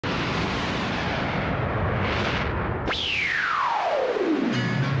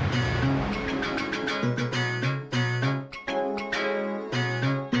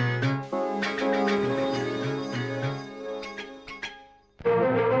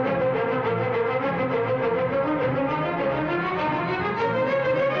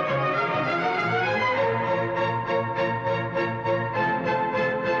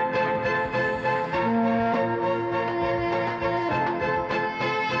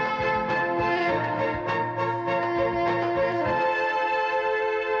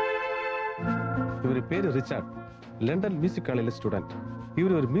பேரு Richard. London music college student.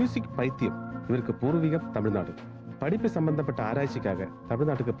 இவர் ஒரு மியூசிக் பைத்தியம். இவருக்கு பூர்வீகம் தமிழ்நாடு. படிப்பு சம்பந்தப்பட்ட ஆராய்ச்சிக்காக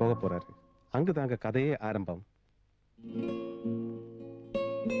தமிழ்நாட்டுக்கு போக போறாரு. அங்குதாங்க கதையே ஆரம்பம்.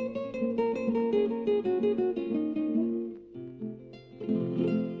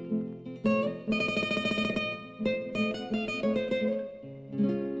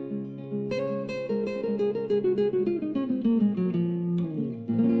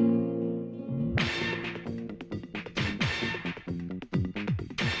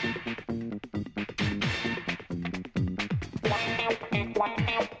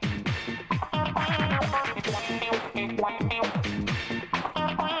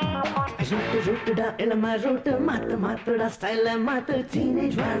 ரூட்டுடா இளம ரூட்டு மாத்து மாத்துடா ஸ்டைல மாத்து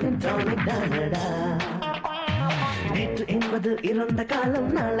டீனேஜ் வாழ்வின் டானிக் தானடா. நேற்று என்பது இறந்த காலம்,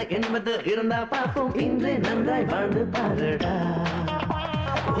 நாளை என்பது இருந்தா பார்ப்போம், இன்றே நன்றாய் வாழ்ந்து பாருடா.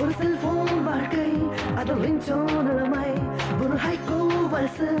 ஒரு செல்போன் வாழ்க்கை அது ரிங்டோனிழமை, ஒரு ஹைகோ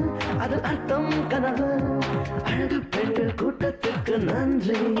வயசு அது அர்த்தம் கனவு. அழகு பெண்கள் கூட்டத்திற்கு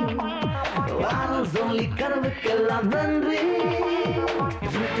நன்றி, வாரம் சொல்லி கனவுக்கெல்லாம் நன்றி.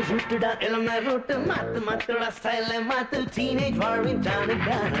 ரூட்டு ரூட்டுடா இளம ரூட்டு மாத்து மாத்துடா ஸ்டைல மாத்து டீனேஜ் வாழ்வின் டானிக்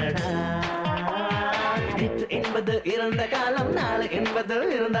தானடா. நேற்று என்பது இறந்த காலம், நாளை என்பது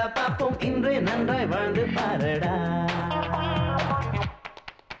இருந்தா பார்ப்போம், இன்றே நன்றாய் வாழ்ந்து பாருடா.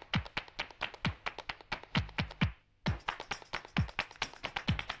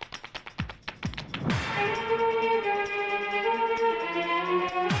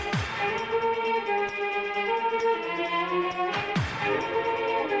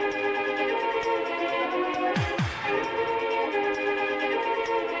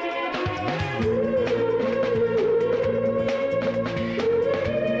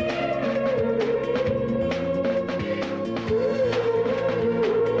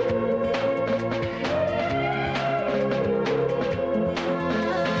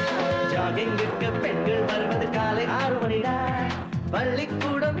 பெண்கள் வருவது காலை 6 மணிடா,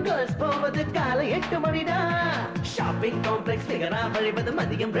 பள்ளிக்கூடம் கேர்ள்ஸ் போவது காலை 8 மணிடா, ஷாப்பிங் காம்ப்ளெக்ஸ் ஃபிகரா வழிவது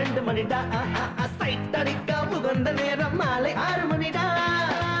மதியம் 2 மணிடா, சைட் அடிக்க உகந்த நேரம் மாலை 6 மணிடா.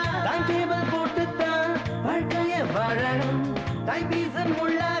 டைம் டேபிள் போட்டுத்தான் வாழ்க்கைய வாழணும், டைபீசன்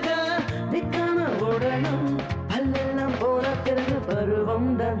உள்ளாக நிக்காம ஓடணும், பல்லெல்லாம் போன பிறகு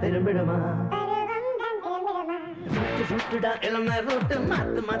பருவம் தான் திரும்பிடுமா. ரூட்டுடா இளம ரூட்டு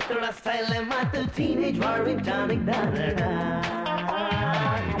மாத்து மாத்துடா ஸ்டைல மாத்து டீனேஜ் வாழ்வின் டானிக் தானடா.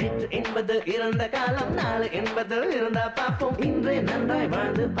 நேற்று என்பது இறந்த காலம், நாளை என்பது இருந்தா பார்ப்போம், இன்றே நன்றாய்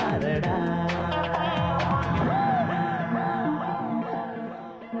வாழ்ந்து பாருடா.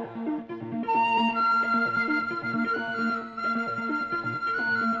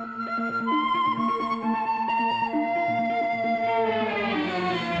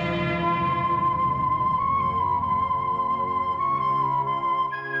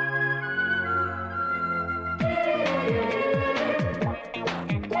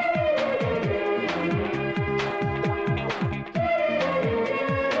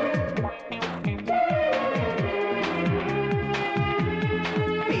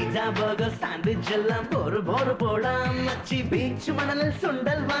 சாண்ட்விச் எல்லாம் போரு போரு போடாம், மச்சி பீச் மணலில்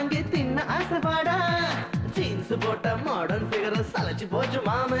சுண்டல் வாங்கி தின்ன ஆசைப்பாடா. ஜீன்ஸ் போட்ட மாடர்ன் ஃபிகர் சலைச்சு போச்சு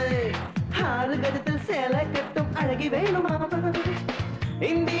மாமே, 6 கஜத்தில் சேலை கட்டும் அழகி வேணும் மாமா.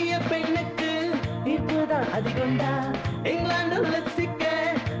 இந்திய பெண்ணுக்கு இப்பதான் அதிகண்டா, இங்கிலாந்து லிப்ஸ்டிக்க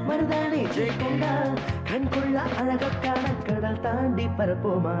மருதாணி ஜெய்கொண்டா, கண்குள்ள அழகான கடல் தாண்டி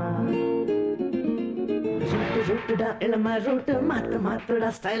பரப்போமா. ரூட்டுடா இளம ரூட்டு மாத்து மாத்துடா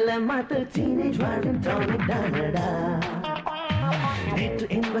ஸ்டைல மாத்து டீனேஜ் வாழ்வின் டானிக் தானடா. நேற்று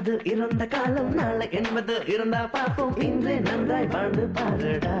என்பது இறந்த காலம், நாளை என்பது இருந்தா பார்ப்போம், இன்றே நன்றாய் வாழ்ந்து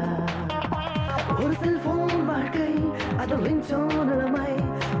பாருடா. ஒரு செல்போன் வாழ்க்கை அது ரிங்டோனிழமை,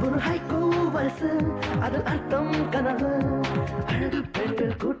 ஒரு ஹைகோ வயசு அது அர்த்தம் கனவு. அழகு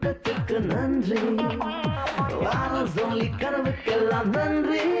பெண்கள் கூட்டத்திற்கு நன்றி, வாரம் சொல்லி கனவுக்கெல்லாம்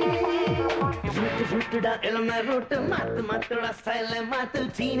நன்றி. ரூட்டு ரூட்டுடா இளம ரூட்டு மாத்து மாத்துடா ஸ்டைல மாத்து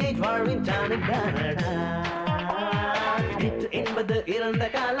டீனேஜ் வாழ்வின் டானிக் தானடா. நேற்று என்பது இறந்த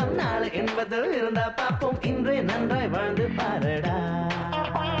காலம், நாளை என்பது இருந்தா பார்ப்போம், இன்றே நன்றாய் வாழ்ந்து பாருடா.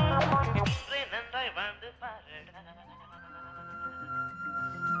 இன்றே நன்றாய் வாழ்ந்து பாருடா.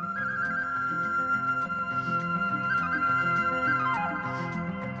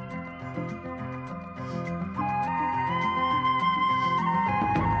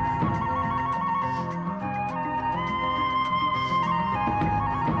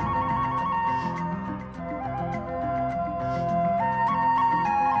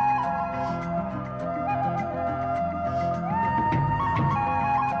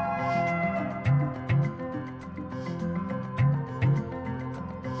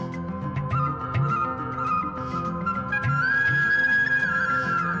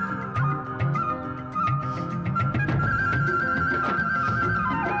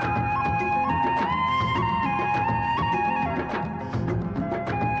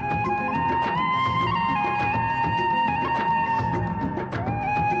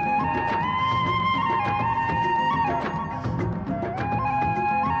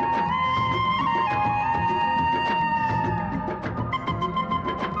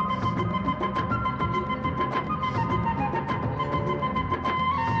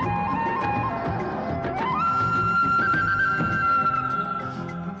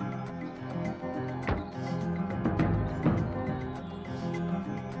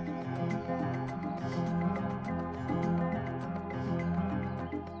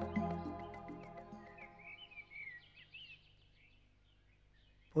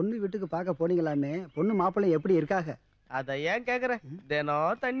 பொண்ணு வீட்டுக்கு பார்க்க போனீங்களாமே, பொண்ணு மாப்பிள்ளை எப்படி இருக்காங்க? அத ஏன் கேக்குற?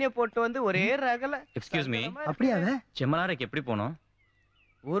 தினம் தண்ணிய போட்டு வந்து ஒரே ரகல. Excuse me. அப்படியாவே? செம்மலாரைக்கு எப்படி போனோம்?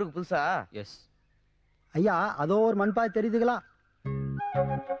 ஊருக்கு புதுசா? எஸ். ஐயா, அதோ ஒரு மண்பாய் தெரியுதுங்களா?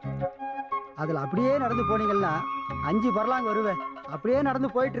 அதுல அப்படியே நடந்து போனீங்கன்னா 5 பரலாங்க வருவேன். அப்படியே நடந்து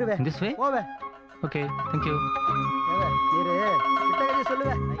போயிட்டுருவேன். This way? போவே. Okay, thank you. நீரு கிட்டக்கே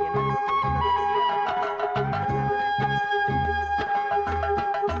சொல்லுவேன்.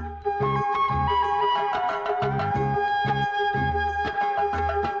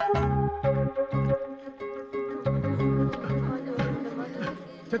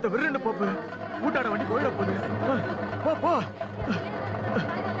 செத்த விருண்டு போப்பு ஊட்டாட வண்டி கோயில போகுது. போ போ.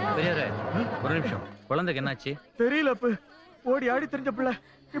 பெரியாரே, ஒரு நிமிஷம். குழந்தைக்கு என்னாச்சு? தெரியல அப்பு. ஓடி ஆடி தெரிஞ்ச பிள்ளை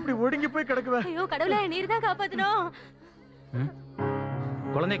இப்படி ஒடுங்கி போய் கிடக்குவேன். ஐயோ கடவுளே, நீர் தான் காப்பாத்தணும்.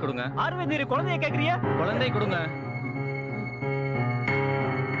 குழந்தை கொடுங்க. ஆர்வே நீர் குழந்தைய கேக்குறியா? குழந்தை கொடுங்க.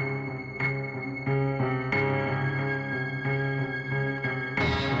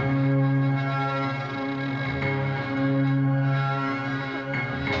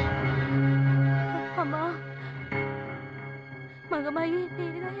 அம்மா, மகமாயி,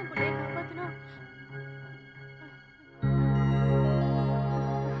 நீர் தான் என் பிள்ளைய காப்பாத்தணும்.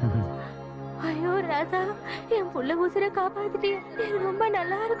 ஐயோ ராசா, என் புள்ள உசுரை காப்பாத்திட்டிய. நீ ரொம்ப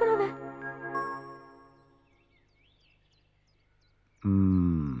நல்லா இருக்கணும்.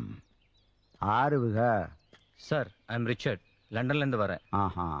 ஆறுவுக. Sir, I am Richard. லண்டன்ல இருந்து வரேன்.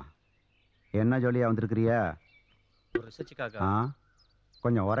 ஆஹா, என்ன ஜோலியா வந்திருக்கிறியா? ஒரு ரிசர்ச்சுக்காக.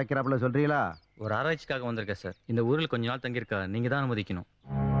 கொஞ்சம் உரைக்கிறாப்புல சொல்றீங்களா? ஒரு ஆராய்ச்சிக்காக வந்திருக்கேன் சார். இந்த ஊரில் கொஞ்ச நாள் தங்கியிருக்கா. நீங்க தான் அனுமதிக்கணும்.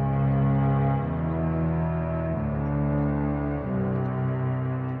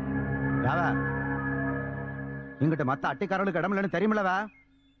 இங்கிட்ட மத்த அட்டிக்காரர்களுக்கு இடம் இல்லைன்னு தெரியுமில்லவா?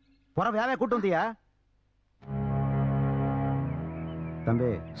 புற வேவே கூட்டு வந்தியா? தம்பி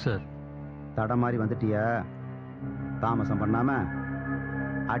சார், தட மாதிரி வந்துட்டியா? தாமசம் பண்ணாம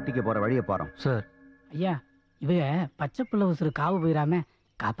அட்டிக்கு போற வழியை போறோம். சார். ஐயா, இவங்க பச்சை புள்ள உசுறு காவு போயிடாம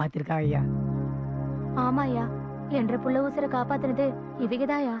காப்பாத்திருக்கா ஐயா. ஆமா ஐயா, என்ற புள்ள உசுரை காப்பாத்துனது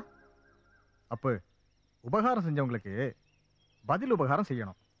இவங்கதாயா. அப்பு, உபகாரம் செஞ்சவங்களுக்கு பதில் உபகாரம்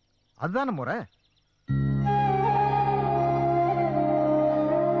செய்யணும். அதுதான முறை.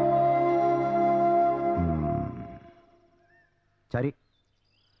 சரி,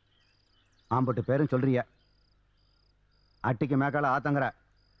 ஆம்பட்டு பேரும் சொல்றிய. அட்டிக்கு மேக்கால ஆத்தங்கற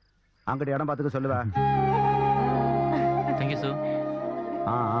அங்கிட்ட இடம் பார்த்துக்க சொல்லுவ. Thank you sir.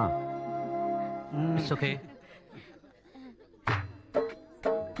 Ah, it's okay.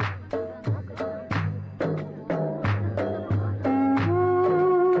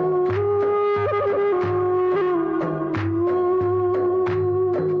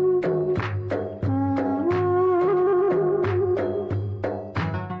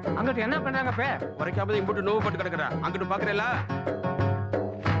 அங்கிட்டு என்ன பண்றாங்க? பே உரைக்காம இம்புட்டு நோவு பட்டு கிடக்குறா. அங்கிட்டு பாக்குறேல.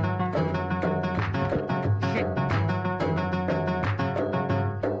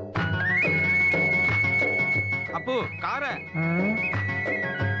 அப்பு, கார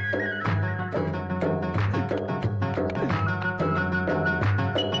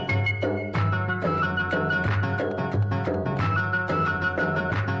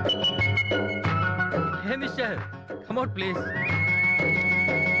Hey mister, come out please.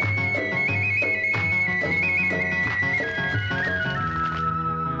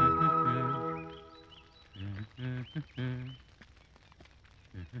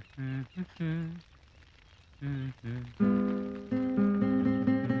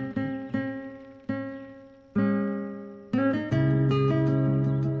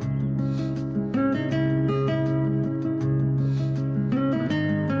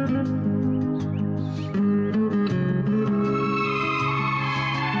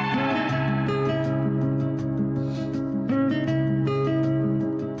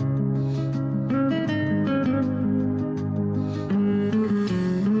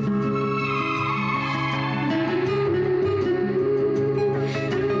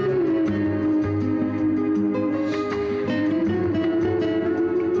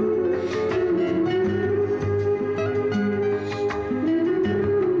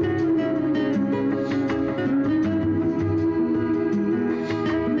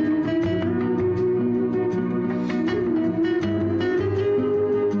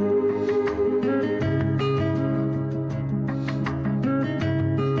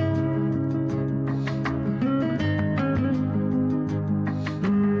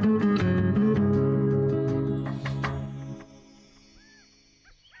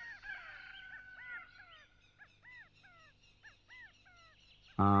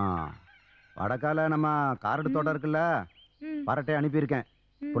 வடக்கால நம்ம காரடு தோட்டம் இருக்குல்ல, பரட்டை அனுப்பியிருக்கேன்.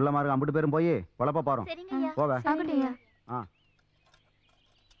 புள்ள மார்க்கு அம்பிட்டு பேரும் போய் பொழப்ப போறோம். போவ.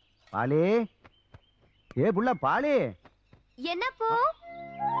 பாலி, ஏ புள்ள பாலி. என்னப்போ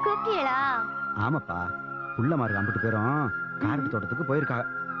கூப்பிட்டீங்களா? ஆமாப்பா, புள்ள மார்க்கு அம்பிட்டு பேரும் காரட்டு தோட்டத்துக்கு போயிருக்காங்க.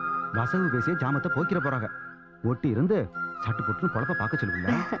 வசவு பேசிய ஜாமத்தை போக்கிற போறாங்க. ஒட்டி இருந்து சட்டு போட்டு பொழப்ப பார்க்க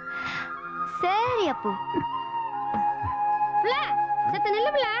சொல்லுங்க. சரி அப்போ. செத்த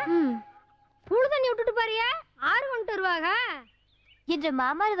நில்லுல புழு தண்ணி விட்டுட்டு பாரியா? ஆறு கொண்டு வருவாங்க. இன்று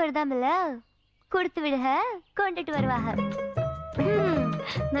மாமாள் வருதாமில்ல, கொடுத்து விடுக, கொண்டுட்டு வருவாங்க.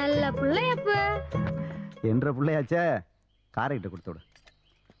 நல்ல பிள்ளையப்ப என்ற பிள்ளையாச்சே, காரைக்கிட்ட கொடுத்து விடு.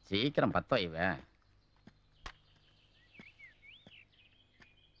 சீக்கிரம் பத்த வைவேன்.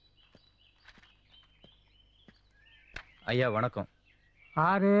 ஐயா வணக்கம்.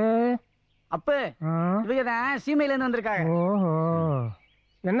 ஆறு அப்ப இவங்க தான் சீமையில இருந்து வந்திருக்காங்க. ஓஹோ,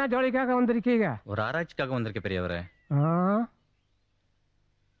 என்ன ஜோலிக்காக வந்திருக்கீங்க? ஒரு ஆராய்ச்சிக்காக வந்திருக்க பெரியவரே.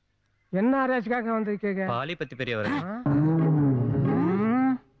 என்ன ஆராய்ச்சிக்காக வந்திருக்கீங்க? பாலி பத்தி பெரியவரே.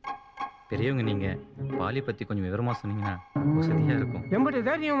 பெரியவங்க நீங்க பாலி பத்தி கொஞ்சம் விவரமா சொன்னீங்கன்னா வசதியா இருக்கும். எம்பிட்டு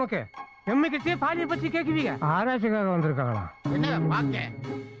தெரியும் உமக்கு? எம்மிக்கிட்டே பாலியை பத்தி கேக்குவீங்க? ஆராய்ச்சிக்காக வந்திருக்காங்களா? என்ன பாக்க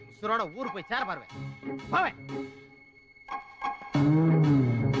சுரோட ஊர் போய் சேர பாருவேன். போவேன்.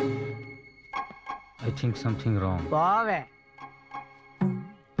 I think something wrong. போவே.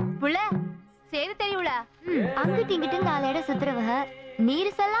 புள்ள சேது தெரியுளா? அங்கிட்டு இங்கிட்டு 4 இடம் சுத்துறவங்க நீர்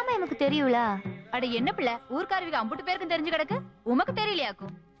சொல்லாம எனக்கு தெரியுளா? அட என்ன பிள்ளை, ஊர்க்காரவிக அம்புட்டு பேருக்கு தெரிஞ்சு கிடக்கு, உமக்கு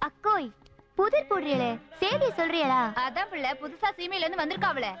தெரியலையாக்கும்? அக்கோய் புதிர் போடுறீங்களே, சேதி சொல்றீங்களா? அதான் பிள்ளை புதுசா சீமையில இருந்து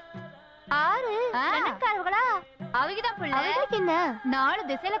வந்திருக்காவல. ஆறு கணக்காரவங்களா? அவங்கதான் பிள்ளை. அவங்களுக்கு என்ன? 4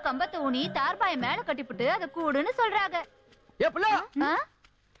 திசையில கம்பத்தை ஊனி தார்பாய மேல கட்டிப்புட்டு அதை கூடுன்னு சொல்றாங்க.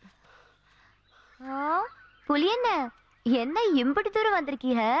 புலி என்ன என்ன இம்புட்டு தூரம்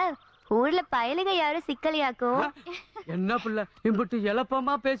வந்திருக்கீங்க? ஊர்ல பயலுக யாரும் சிக்கலையாக்கோ? என்ன புள்ள இம்புட்டு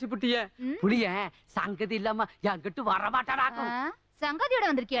எலப்பமா பேசிப்புட்டிய? புளிய சங்கதி இல்லாம என்கிட்ட வர மாட்டாடாக்கும். சங்கதியோட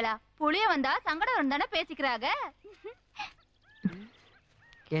வந்திருக்கியலா? புளிய வந்தா சங்கடம் வரும் தானே பேசிக்கிறாங்க.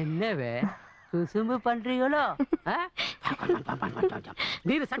 என்னவே குசும்பு பண்றீங்களோ?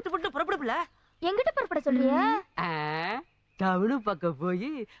 நீர் சட்டு போட்டு புறப்படுப்புல. எங்கிட்ட புறப்பட சொல்றிய? டவுனு பக்கம் போய்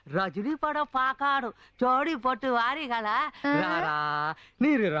ரஜினி படம் பாக்காடும். ஜோடி போட்டு வாரிகளா? ராரா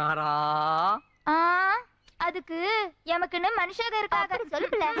நீரு ராரா. அதுக்கு எமக்குன்னு மனுஷங்க இருக்காங்க.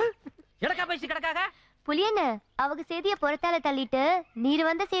 சொல்லுல எடக்கா பேசி கிடக்காக. புலியன்னு அவங்க செய்திய புறத்தால தள்ளிட்டு நீர்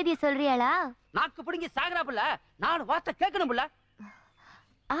வந்த செய்திய சொல்றியாளா? நாக்கு பிடிங்கி சாகுறாப்புல. 4 வார்த்தை கேட்கணும்ல.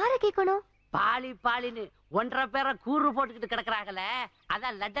 ஆர கேட்கணும்? பாலி பாலின்னு 1.5 பேரை கூறு போட்டுக்கிட்டு கிடக்குறாங்கல்ல,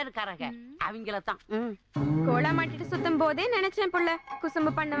 அதான் லண்டன்காரங்க. அவங்கள தான் கோலா மாட்டிட்டு சுத்தும் போதே நினைச்சேன் புள்ள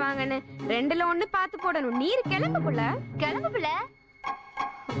குசும்பு பண்ணுவாங்கன்னு. 2ல 1 பார்த்து போடணும். நீர் கிளம்பு புள்ள, கிளம்பு புள்ள.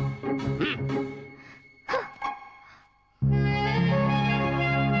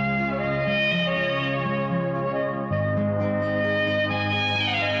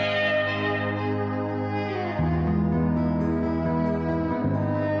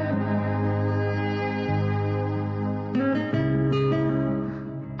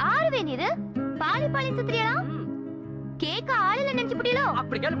 Poly poly சுத்திரியா? கேக்க ஆளுல நினைச்சு புடியலோ?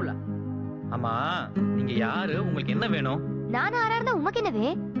 அப்படி கேளுப்புல. ஆமா, நீங்க யாரு? உங்களுக்கு என்ன வேணும்? நான் ஆறா இருந்தா உமக்கு என்னவே?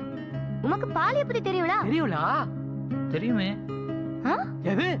 உமக்கு பாலிய பத்தி தெரியுளா? தெரியுளா? தெரியுமே.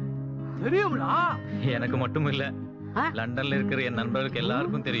 எது தெரியும்லா? எனக்கு மட்டும் இல்ல, லண்டன்ல இருக்கிற என் நண்பர்களுக்கு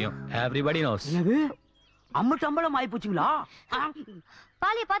எல்லாருக்கும் தெரியும். Everybody nose. எது அம்மட்டு அம்பலம் ஆயி போச்சுங்களா?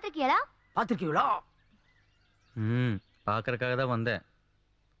 பாலிய பாத்திருக்கீங்களா? பாத்திருக்கீங்களா? பாக்குறதுக்காக தான் வந்தேன்.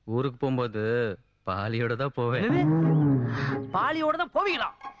 ஊருக்கு போகும்போது பாலியோட தான் போவேன். பாலியோட தான் போவீங்களா?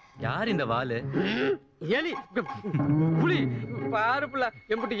 யார் இந்த வாலு? எலி புலி பாரு புள்ள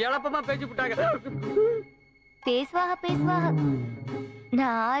எம்புட்டு எலப்பமா பேசி விட்டாங்க. பேசுவாக பேசுவாக.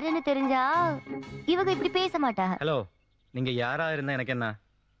 நான் ஆறுன்னு தெரிஞ்சா இவங்க இப்படி பேச மாட்டாங்க. ஹலோ, நீங்க யாரா இருந்தா எனக்கு என்ன?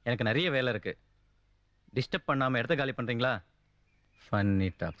 எனக்கு நிறைய வேலை இருக்கு. டிஸ்டர்ப் பண்ணாம இடத்த காலி பண்றீங்களா? Funny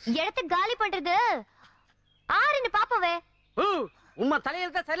tax. இடத்த காலி பண்றது ஆறுன்னு பாப்பவே. உம்மா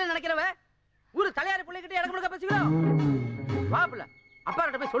தலையில தான் சரியில்லை நினைக்கிறவ. ஊரு தலையாரி பிள்ளைகிட்ட இடக்கு முழுக்க பேசிக்கிறோம். வா பிள்ளை, அப்பா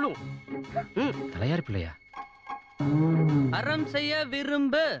கிட்ட போய் சொல்லுவோம். தலையாரி பிள்ளையா? அறம் செய்ய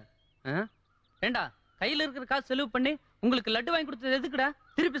விரும்பு. ஏண்டா கையில இருக்கிற காசு செலவு பண்ணி உங்களுக்கு லட்டு வாங்கி கொடுத்தது எதுக்குடா?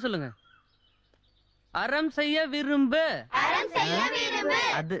 திருப்பி சொல்லுங்க. அறம் செய்ய விரும்பு.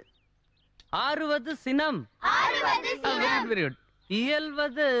 அது ஆறுவது சினம்.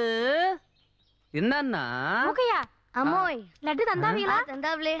 இயல்வது என்னன்னா அம்மோய் லட்டு தந்தாவீங்களா?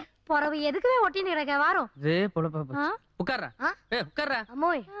 தந்தாவளே. பொறவு எதுக்குவே ஒட்டின்னு கிடக்க வாரம். உட்கார்றா. உட்கார்றா.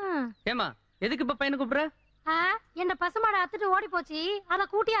 அம்மோய் ஏமா எதுக்கு இப்ப பையனை கூப்பிடுற? என்ன பசுமாடை அத்துட்டு ஓடி போச்சு, அத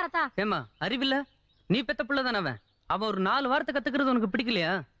கூட்டி அறத்தா. ஏமா அறிவில்ல? நீ பெத்த புள்ளதான அவன். அவ ஒரு 4 வார்த்தை கத்துக்கிறது உனக்கு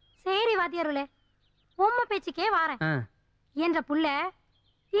பிடிக்கலையா? சரி வாத்தியாருலே, உம்மை பேச்சுக்கே வாரேன். என்ற புள்ள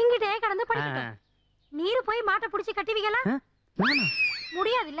இங்கிட்டே கடந்து படிக்கட்டும். நீரு போய் மாட்டை புடிச்சு கட்டுவீங்களா?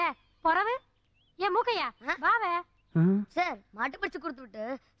 முடியாதுல்ல. பொறவு ஏன் மூக்கையா வாவே. சார் மாட்டு பிடிச்சு கொடுத்து விட்டு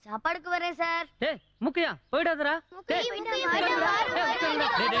சாப்பாடுக்கு வரேன் சார். ஏய் மூக்கையா போய்டாதடா.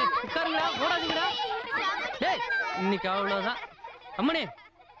 இன்னைக்கு அவ்வளவுதான். அம்மனே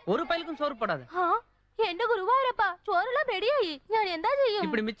ஒரு பையலுக்கும் சோறு போடாது. என்ன குருவாரப்பா, சோறுலாம் ரெடியாயி நான் என்ன செய்யும்?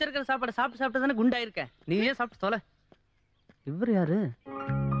 இப்படி மிச்சம் இருக்கிற சாப்பாடு சாப்பிட்டு சாப்பிட்டு தானே குண்டாயிருக்க. நீயே சாப்பிட்டு தொலை. இவர் யாரு?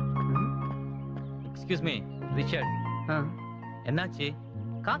 Excuse me Richard. என்னாச்சு?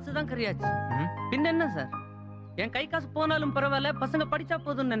 காசு தான் கரியாச்சு. பின்ன என்ன சார், என் கை காசு போனாலும் பரவாயில்ல, பசங்க படிச்சா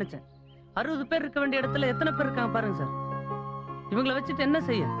போதும்னு நினைச்சேன். 60 பேர் இருக்க வேண்டிய இடத்துல எத்தனை பேர் இருக்காங்க பாருங்க சார். இவங்களை வச்சுட்டு என்ன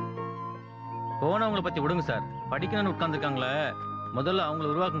செய்ய? போனவங்களை பத்தி விடுங்க சார். படிக்கணும்னு உட்கார்ந்துருக்காங்களே, முதல்ல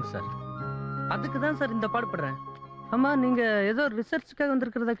அவங்களை உருவாக்குங்க சார். அதுக்கு தான் சார் இந்த பாடுபடுறேன். ஆமா, நீங்க ஏதோ ரிசர்ச்சுக்காக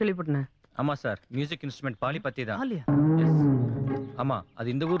வந்திருக்கிறதா கேள்விப்பட்டேன். ஆமா சார், மியூசிக் இன்ஸ்ட்ருமெண்ட் பாலி பத்தி தான். பாலியா? எஸ். ஆமா, அது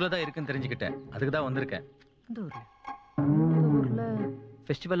இந்த ஊர்ல தான் இருக்குன்னு தெரிஞ்சுக்கிட்டேன். அதுக்கு தான் வந்திருக்கேன். இந்த ஊர்ல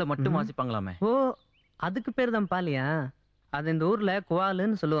ஃபெஸ்டிவல்ல மட்டும் வாசிப்பாங்களாமே. ஓ, அதுக்கு பேர் தான் பாலியா? அது இந்த ஊர்ல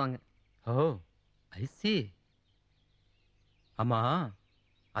குவாலுன்னு சொல்லுவாங்க. ஓ ஐ சி. ஆமா,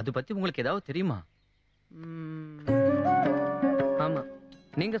 அது பத்தி உங்களுக்கு ஏதாவது தெரியுமா? ஆமா,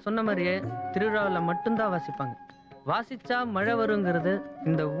 நீங்க சொன்ன மாதிரியே திருவிழாவில் மட்டும்தான் வாசிப்பாங்க. வாசிச்சா மழை வருங்கிறது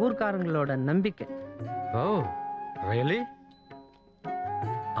இந்த ஊர்க்காரங்களோட நம்பிக்கை. ஓ ரியலி?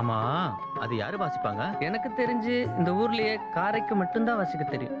 ஆமா, அது யாரு வாசிப்பாங்க? எனக்கு தெரிஞ்சு இந்த ஊர்லயே காரைக்கு மட்டும்தான் வாசிக்க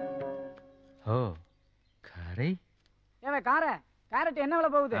தெரியும். ஓ காரை. ஏவே காரை, கேரட் என்ன விலை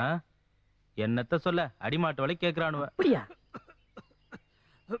போகுது? என்னத்த சொல்ல, அடிமாட்டு விலை கேக்குறானுவ. அப்படியா?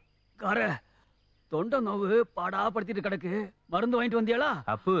 காரை தொண்டை நோவு பாடா படுத்திட்டு கிடக்கு, மருந்து வாங்கிட்டு வந்தியாளா?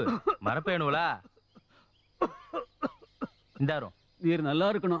 அப்பு மரப்பேணுவலா? இந்தாரும் நீர் நல்லா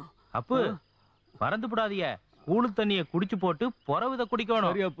இருக்கணும். அப்பு மறந்து விடாதீங்க, கூழு தண்ணிய குடிச்சு போட்டு பொறவுத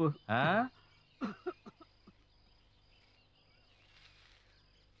குடிக்கணும். சரி அப்பு.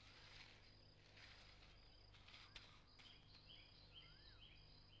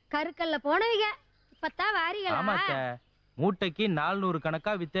 கருக்கல்ல போனவங்க இப்பத்தான் வாரிகளா? ஆமாத்த, மூட்டைக்கு 400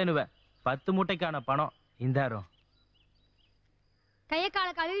 கணக்கா வித்தேனுவேன். 10 மூட்டைக்கான பணம் இந்தாரும். கைய கால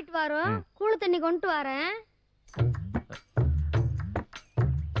கழுவிட்டு வரோம், கூழு தண்ணி கொண்டு வரேன்.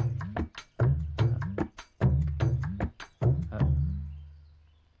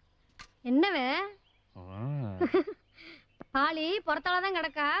 என்னவே பாலி புறத்தாலதான்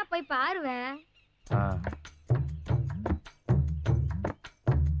கிடக்கா, போய் பாருவே.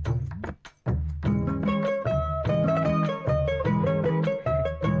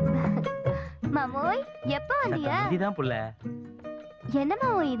 மாமோய் எப்ப வந்தீங்க? இதுதான் புள்ள. என்ன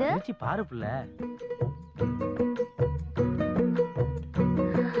மாமோய் இது? பாரு புள்ள.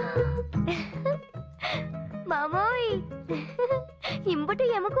 மாமோய் இம்புட்டு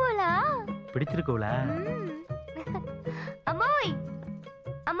எமக்குவலா? பிடிச்சிருக்குவல? அம்மாய்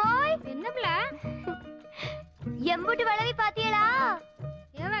அம்மாய் என்ன புள்ள? எம்புட்டு வளவி பாத்தியலா?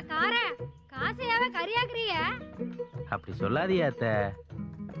 ஏவ கார காசு ஏவ கரியாக்குறிய? அப்படி சொல்லாதீங்க அத்தை,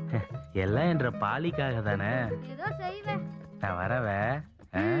 எல்லாம் என்ற பாலிக்காக தானே. ஏதோ செய்வேன். நான் வரவே.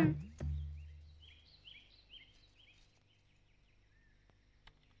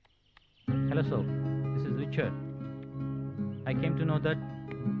 Hello sir, this is Richard. I came to know that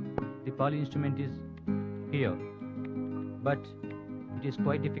the Paali instrument is here, but it is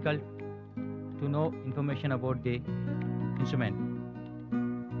quite difficult to know information about the instrument.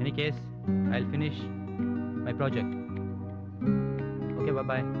 In any case, I'll finish my project. Okay,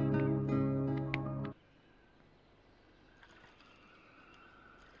 bye-bye.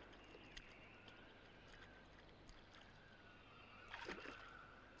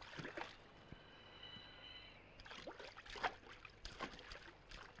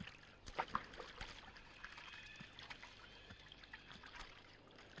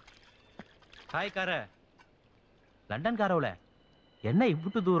 Hi கார. London காரவுல என்ன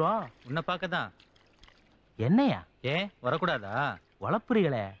இவ்வளவு தூரம்? உன்னை பார்க்க தான். என்னையா? ஏன் வரக்கூடாதா?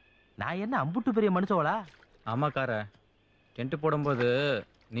 வளப்புறீங்களே, நான் என்ன அம்புட்டு பெரிய மனுஷவளா? ஆமா கார, டென்ட் போடும்போது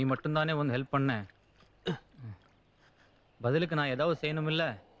நீ மட்டும்தானே வந்து ஹெல்ப் பண்ண. பதிலுக்கு நான் ஏதாவது செய்யணும் இல்ல?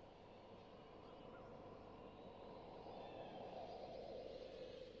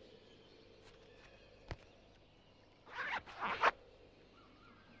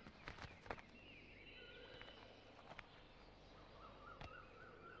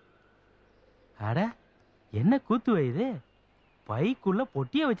 அட என்ன கூத்து இது? பைக்குள்ள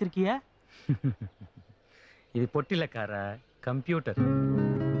பொட்டிய வச்சிருக்கிய? இது பொட்டில கார, கம்ப்யூட்டர்.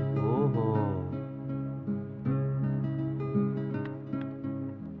 ஓஹோ,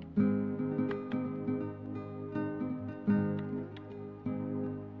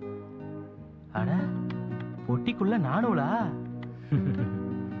 நானுலா?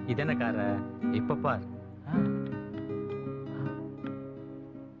 இது என்ன கார? இப்ப பார்.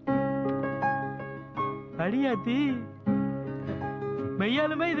 அடியாத்தி,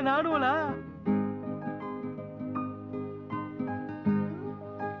 மெய்யாலுமே இது நானுலா?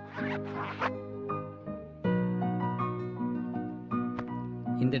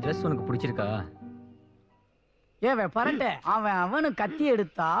 இந்த ட்ரெஸ் உனக்கு பிடிச்சிருக்கா? ஏன் பரட்ட அவனு கத்தி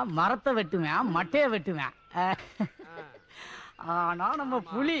எடுத்தா மரத்தை வெட்டுவேன், மட்டைய வெட்டுவேன். ஆனா நம்ம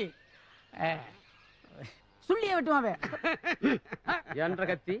புலி சுள்ளிய வெட்டுவான். என்ற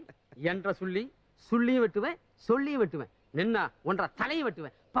கத்தி என்ற சொல்லியும் வெட்டுவேன், சொல்லியும் வெட்டுவேன். நின்னா ஒன்ற தலையும்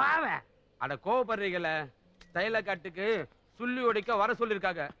வெட்டுவேன். பாவ அட கோவப்படுறீங்கள, தைல காட்டுக்கு சுள்ளி உடைக்க வர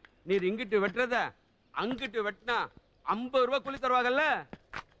சொல்லிருக்காங்க. நீர் இங்கிட்டு வெட்டுறத அங்கிட்டு வெட்டினா 50 ரூபாய் கூலி தருவாங்கல்ல.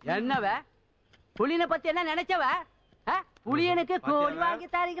 என்னவ புலினை பத்தி என்ன நினைச்சவ? புலியனுக்கு கோழி வாங்கி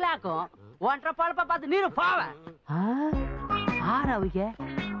தாரீங்களாக்கும். ஒன்றரை பழப்ப பார்த்து நீரும் பாவ. ஆரவிக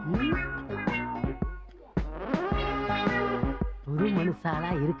ஒரு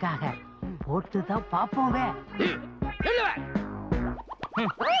மனுஷாலா இருக்காக, போட்டுதான் பாப்போவே.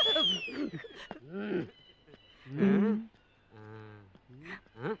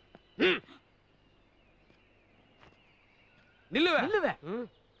 நில்லுவே.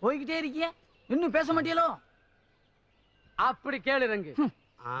 போய்கிட்டே இருக்கிய, இன்னும் பேச மாட்டியலோ? அப்படி கேளு ரங்கு.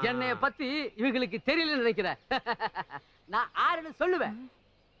 என்னைய பத்தி இவங்களுக்கு தெரியல நினைக்கிற. நான் ஆறுன்னு சொல்லுவேன்.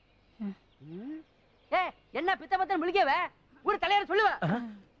 என்ன பித்த பத்த முழிக்கவ ஒரு தலையார சொல்லுவ.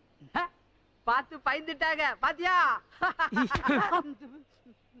 பார்த்து பயந்துட்டாங்க பாத்தியா?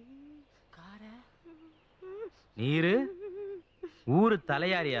 நீரு ஊரு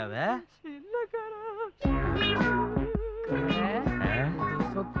தலையாரியாவ?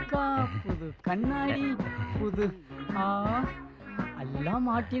 சொக்கா புது கண்ணாடி புது எல்லாம்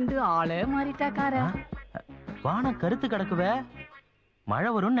மாட்டிண்டு ஆளே மாறிட்டாக்கார. வானம் கருத்து கிடக்குவ, மழை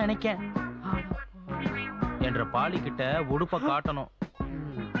வரும்னு நினைக்கேன். என்ற பாலி கிட்ட உடுப்ப காட்டணும்.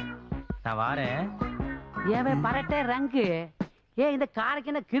 நான் வாரேன். ஏவே பரட்டே ரங்கு. இந்த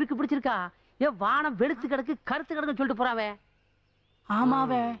காரைக்கு என்ன கிறுக்கு பிடிச்சிருக்கா? வானம் வெளுத்து கிடக்கு கருத்து கிடக்குன்னு சொல்லிட்டு போறாவே.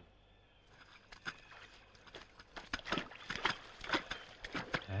 ஆமாவே.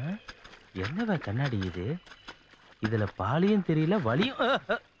 என்னவ கண்ணாடி இது? இதுல பாலியும் தெரியல, வலியும்.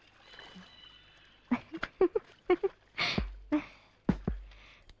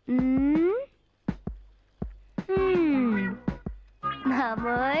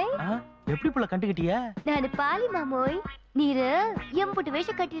 மாமோய், எப்படி புள்ள கண்டுகிட்டிய? நான் பாலி மாமோய். நீரு எம்புட்டு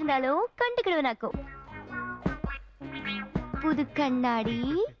வேஷம் கட்டியிருந்தாலும் கண்டுக்கிடுவனாக்கும். புது கண்ணாடி,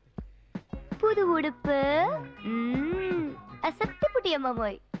 புது உடுப்பு, அசத்தி புட்டிய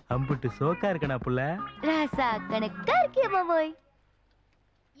மாமோய். அம்புட்டு சோக்கா இருக்கனா புள்ள? ராசா கணக்கா இருக்கிய மாமோய்.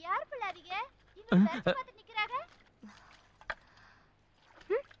 யார் புள்ள அதிக இங்க பார்த்து நிக்கறாங்க?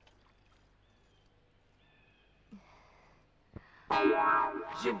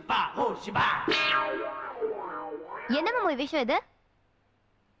 ஷிபா ஓ ஷிபா. என்ன மாமோய் விஷயம் இது?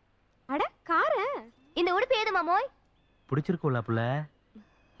 அட கார. இந்த உடுப்பு ஏது மாமோய்? பிடிச்சிருக்கும்ல புள்ள?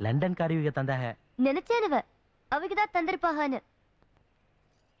 லண்டன் காரிவிக தந்தாக. நினைச்சேனவ அவங்க தான் தந்திருப்பாகன்னு.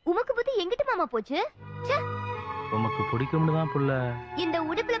 உமக்கு புத்தி எங்கிட்ட மாமா போச்சு? உமக்கு பிடிக்கும்னு தான் புள்ள. இந்த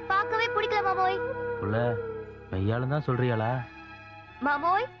உடுப்புல பார்க்கவே பிடிக்கல மாமோய். புள்ள மெய்யாலும் தான் சொல்றியாளா?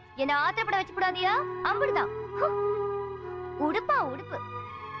 மாமோய் என்ன ஆத்திரப்பட வச்சு போடாதியா? அம்புடுதான். உடுப்பா உடுப்பு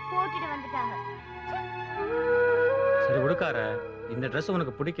போட்டுட்டு வந்துட்டாங்க. சரி உடுக்கார, இந்த ட்ரெஸ்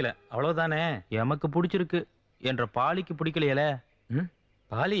உனக்கு பிடிக்கல அவ்வளவுதானே? எமக்கு பிடிச்சிருக்கு, என்ற பாலிக்கு பிடிக்கலையல.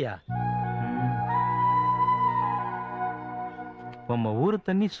 பாலியா? உம்ம ஊரு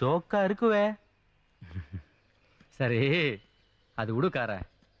தண்ணி சோக்கா இருக்குவே. சரி அது உடுக்கார.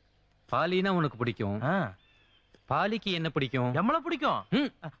 பாலினா உனக்கு பிடிக்கும், பாலிக்கு என்ன பிடிக்கும்? எம்மள பிடிக்கும்.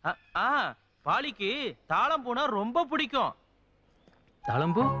 பாலிக்கு தாளம் பூனா ரொம்ப பிடிக்கும்.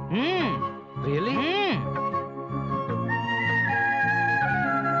 தாளம்பூ? ரியலி?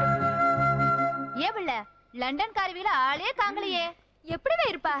 ஏவல்ல லண்டன் காரவில ஆளே காங்கலையே. எப்படிவே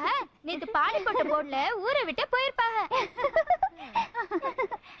இருப்பாக? நேத்து பாலி போட்ட போர்டுல ஊரை விட்டு போயிருப்பாக.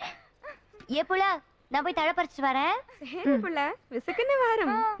 ஏ புள்ள, நான் போய் தழை பறிச்சு வரேன். சரி புள்ள, விசுக்குன்னு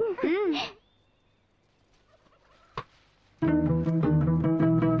வரும்.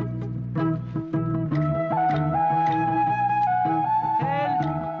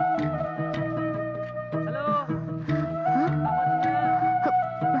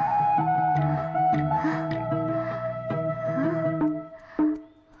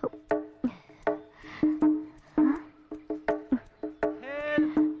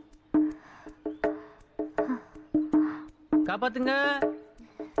 காப்பாத்துங்க.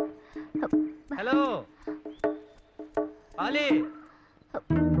 ஹலோ பாலி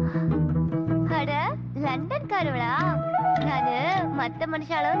அட லண்டன் காரவளா? நானு மத்த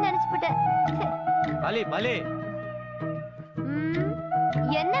மனுஷாலும் நினைச்சுட்டேன். பாலி பாலி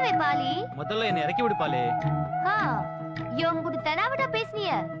என்னவே பாலி? முதல்ல என்ன இறக்கி விடு பாலி. எங்குடு தனாவிட்டா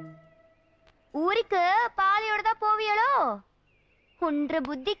பேசுனிய? ஊருக்கு பாலியோட தான் போவியளோ? உன்ற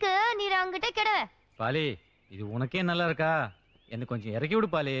புத்திக்கு நீர் அங்கிட்ட கெட. பாலி இது உனக்கே நல்லா இருக்கா? என்ன கொஞ்சம் இறக்கி விடு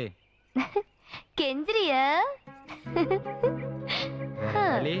பாலி. கெஞ்சிரிய?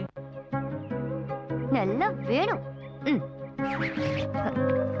 பாலி நல்லா வேணும்.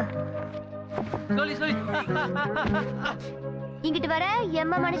 சொல்லி சொல்லி இங்கிட்டு வர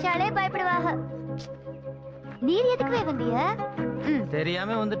எம்ம மனுஷாலே பயப்படுவாங்க. நீர் எதுக்குவே வந்திய?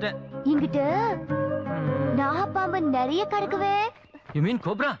 தெரியாம வந்துட்டேன். இங்கிட்டு நாகப்பாம்பு நிறைய கிடக்குவே. You mean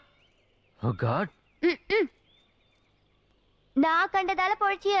cobra? Oh God. நான் கண்டதால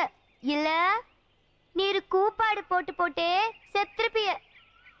பொழைச்சிய இல்ல நீர் கூப்பாடு போட்டு போட்டே செத்துருப்பிய.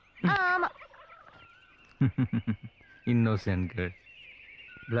 ஆமா. Innocent girl.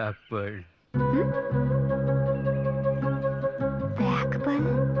 Black pearl. Black pearl?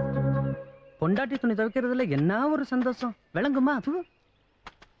 பொண்டாட்டி துணி துவைக்கிறதுல என்ன ஒரு சந்தோஷம் விளங்குமா?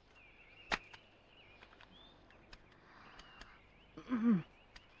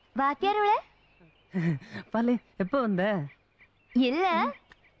 வாத்தியாரோட பாலி எப்ப வந்த? இல்ல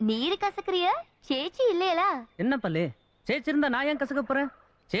நீர் கசக்குறிய சேச்சி இல்லையலா? என்ன பாலி சேச்சி இருந்தா நான் ஏன் கசக்க போறேன்?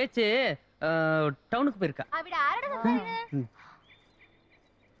 சேச்சி டவுனுக்கு போயிருக்கா. அவட ஆரட வந்தானே.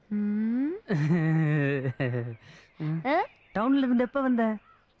 டவுன்ல இருந்து எப்ப வந்த?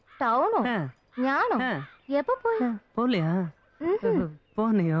 டவுனோ? ஞானோ? எப்ப போய்? போலையா?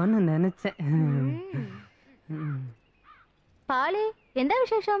 போனியோன்னு நினைச்சேன். பாலி எந்த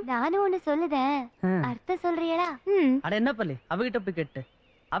விசேஷம்? நானும் ஒண்ணு சொல்லுதேன், அர்த்தம் சொல்றியடா? அட என்ன பாலி அவகிட்ட போய் கேட்டு.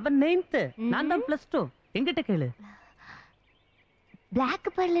 அவன் 9th, நான் தான் +2. என்கிட்ட கேளு. Black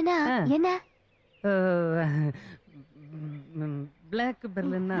pearlனா என்ன? Black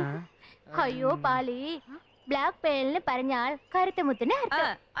pearlனா ஐயோ பாலி, Black pearlனு പറഞ്ഞാൽ கருத்த முத்துன்னு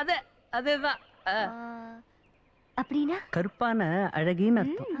அர்த்தம். அதேதான். அப்படினா கருப்பான அழகின்னு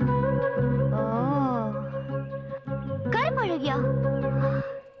அர்த்தம். கருப்பழகியா?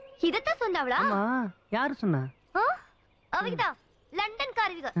 இதத்தான் சொன்னாவளா? ஆமா. யாரு சொன்னா? அவகிதான் லண்டன்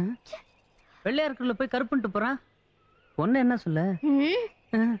காரவிக. வெள்ளையாருக்குள்ள போய் கருப்புன்ட்டு போறான். ஒண்ணு என்ன சொல்ல?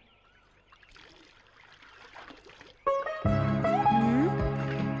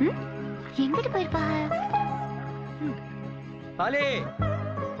 எங்கிட்டு போயிருப்பா? Poly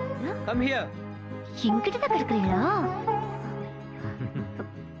come here. எங்கிட்ட தான் கிடக்குறீங்களா?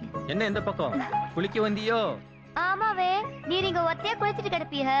 என்ன இந்த பக்கம் குளிக்க வந்தியோ? ஆமாவே, நீர் இங்க ஒத்தையா குளிச்சிட்டு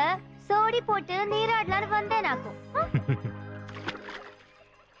கிடப்பீங்க. சோடி போட்டு நீராடலான்னு வந்தேன் நாக்கும்.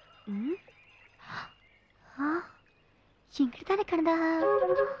 எங்கிட்ட தானே கிடந்தா?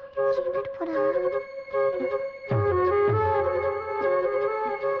 எங்கிட்டு போறா?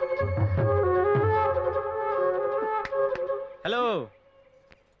 ஹலோ,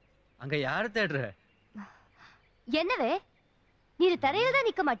 அங்க யார தேடுற? என்னவே நீர் தரையில தான்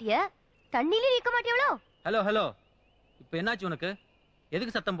நிக்க மாட்டிய, தண்ணியில நிக்க மாட்டியவளோ? ஹலோ ஹலோ, இப்போ என்னாச்சு உனக்கு?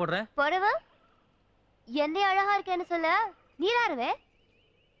 எதுக்கு சத்தம் போடுற? போறவ என்ன அழகா இருக்கேன்னு சொல்ல நீராருவே?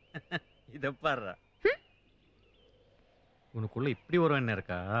 இத பாருடா, உனக்குள்ள இப்படி ஒரு எண்ணம்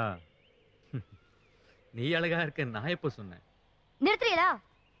இருக்கா? நீ அழகா இருக்க நான் எப்ப சொன்னேன்? நிறுத்துறீங்களா?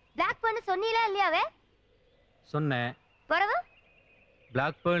 பிளாக் பண்ண சொன்னீங்களா இல்லையாவே? சொன்னேன். போறவ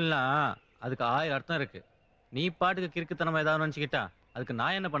பிளாக் பேர்ல்லாம் அதுக்கு 1000 அர்த்தம் இருக்கு. நீ பாட்டுக்கு கிறுக்குத்தனமா ஏதாவது நினைச்சுக்கிட்டா அதுக்கு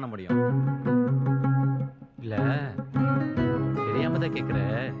நான் என்ன பண்ண முடியும்? இல்ல தெரியாம தான் கேக்குற,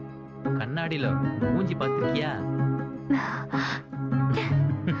 கண்ணாடியில மூஞ்சி பார்த்திருக்கியா?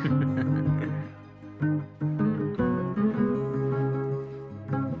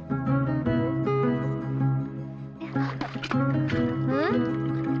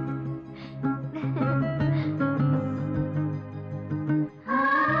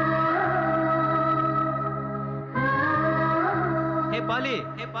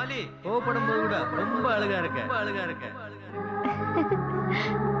 பாலி, கோபப்படும் போது கூட ரொம்ப அழகா இருக்க.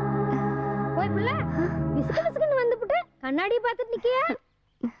 ஓய் புள்ள, விசுக்கு விசுக்குன்னு வந்துப்புட்டு கண்ணாடி பார்த்துட்டு நிக்கியா?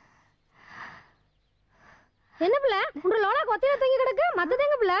 என்ன புள்ள, உன்ற லோலா கொத்தையில தூங்கி கிடக்கு,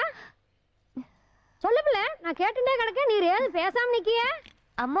 மத்ததெங்க புள்ள? சொல்லு புள்ள, நான் கேட்டுட்டே கிடக்க, நீர் ஏது பேசாம நிக்கிய?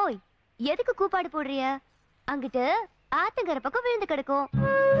 அம்மோய், எதுக்கு கூப்பாடு போடுறிய? அங்கிட்டு ஆத்தங்கர பக்கம் விழுந்து கிடக்கும்.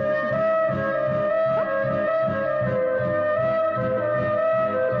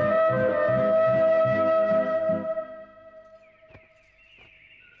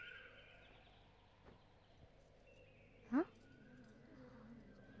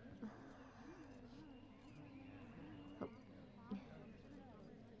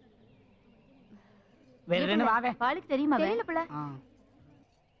 வேறேன்னு வாவே. பாலுக்கு தெரியுமா? தெரியல புள்ள.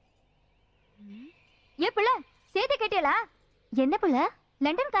 ஏ புள்ள, சேதி கேட்டியலா? என்ன புள்ள?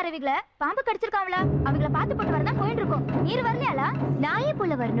 லண்டன் காரவிகள பாம்பு கடிச்சிருக்காங்களா? அவங்கள பாத்து போட்டு வரதான் போயிட்டு இருக்கோம். நீர் வரலையாளா? நான் ஏன்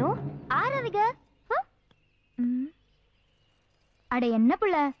புள்ள வரணும்? ஆரவிக. அட என்ன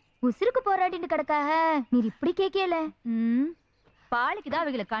புள்ள, உசுருக்கு போராட்டிட்டு கிடக்காக. நீர் இப்படி கேட்கல. பாலுக்குதான்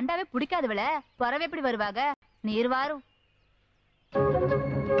அவங்கள கண்டாவே பிடிக்காதவள. பறவை எப்படி வருவாங்க? நீர் வாரும்.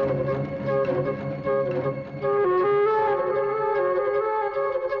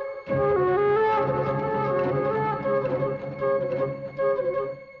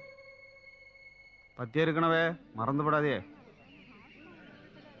 பத்தியா இருக்கணவே மறந்துபடாதே.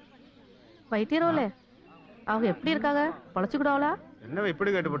 வைத்தியரோல அவங்க எப்படி இருக்காங்க? பழச்சுக்கிடாவளா? என்னவே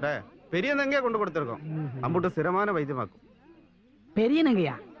இப்படி கேட்டுப்பட்ட? பெரிய தங்கையா கொண்டு கொடுத்துருக்கோம். அம்புட்டு சிரமான வைத்தியமாக்கும். பெரிய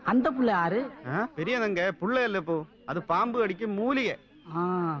நங்கையா? அந்த புள்ள யாரு? பெரிய தங்க புள்ள இல்ல போ, அது பாம்பு அடிக்க மூலிகை.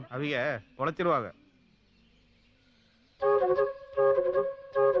 அவங்க பொழைச்சிருவாங்க.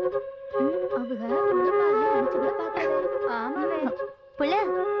 புள்ள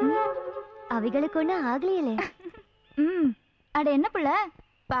அவைகளுக்கு ஒண்ணு ஆகலையிலே. அட என்ன புள்ள,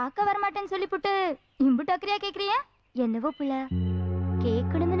 பாக்க வரமாட்டேன்னு சொல்லி புட்டு இம்புட்டு அக்கறையா கேக்குறியா? என்னவோ புள்ள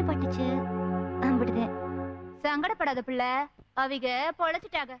கேட்கணும்னு பட்டுச்சு, அம்பிடுதேன். சங்கடப்படாத புள்ள, அவிக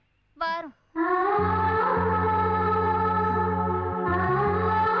பொழைச்சிட்டாங்க. வாரும்.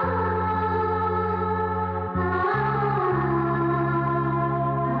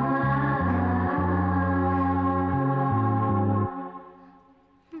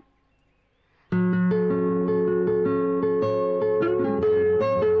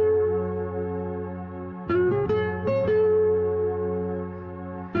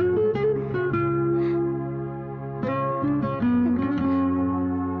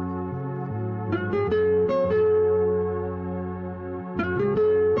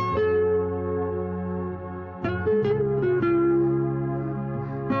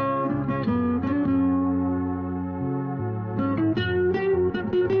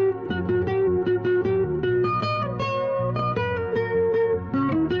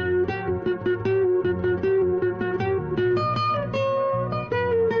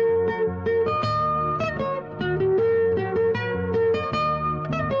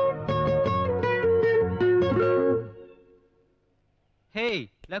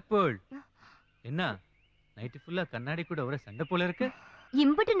 என்ன நைட்டு ஃபுல்லா கண்ணாடி கூட ஒரே சண்டை போல இருக்கு.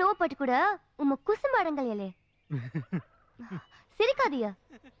 இம்புட்டு நோ பட்டு கூட உம்ம குசுமாடங்களே. சிரிக்காதியா?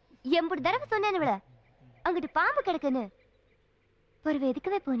 எம்புட்டு தடவை சொன்னேன்னு விட அங்கிட்டு பாம்பு கிடக்குன்னு ஒரு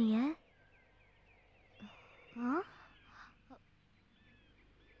எதுக்கவே போனிய?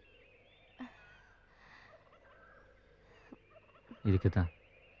 இதுக்குதான்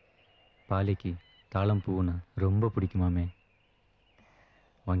பாலிக்கு தாளம் பூவுனா ரொம்ப பிடிக்குமாமே.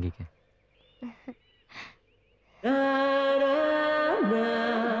 வாங்கிக்க.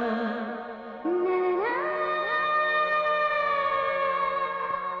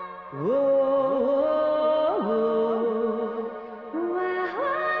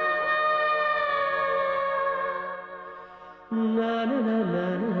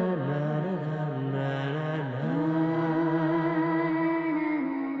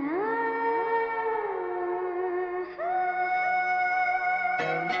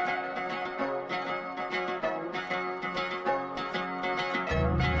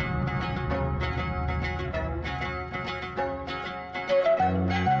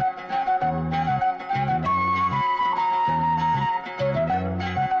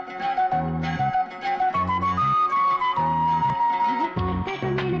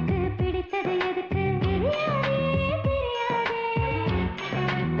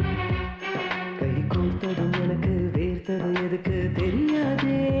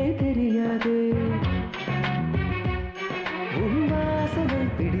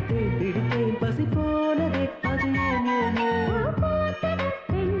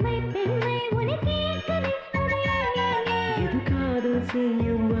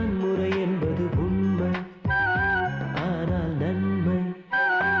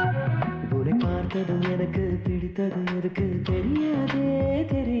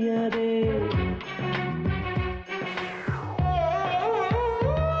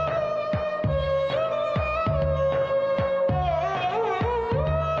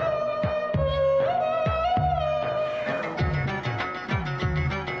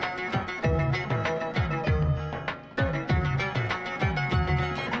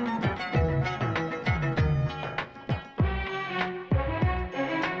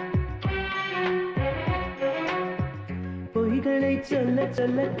 சொல்ல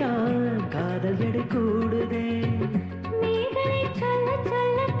சொல்லத்தான் காதல் எடை கூடுதே. நீகளை சொல்ல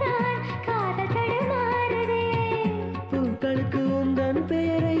சொல்லத்தான் காதல் தடுமாறுதே.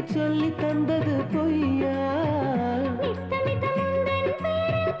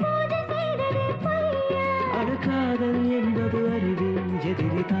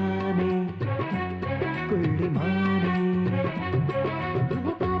 மானே புள்ளிமானே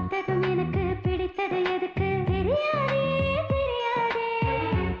உன்னை பார்த்ததும் எனக்கு பிடித்தது எதுக்கு தெரியாதே தெரியாதே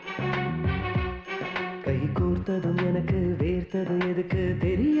கை கோர்த்ததும் எனக்கு வேர்த்தது எதுக்கு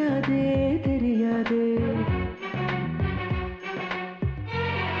தெரியாதே தெரியாதே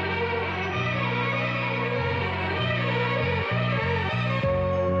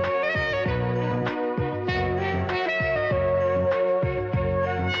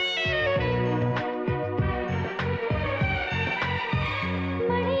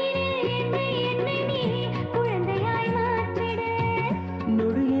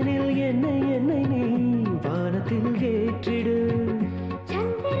நொடியினில் என்னை என்னை நீ வானத்தில் ஏற்றிடு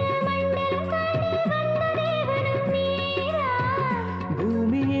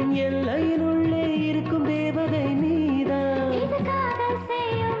பூமியின் எல்லையின் உள்ளே இருக்கும் தேவதை நீதான்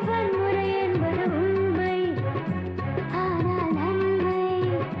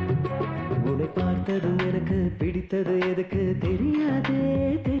உன்னை பார்த்ததும் எனக்கு பிடித்தது எதுக்கு தெரியாதே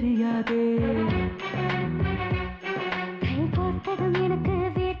தெரியாதே கை கோர்த்ததும் எனக்கு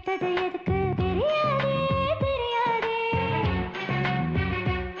வேர்த்தது எதுக்கு தெரியாதே தெரியாதே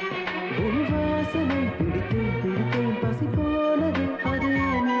உன் வாசனை பிடித்தேன் பிடித்தேன் பசி போனது அது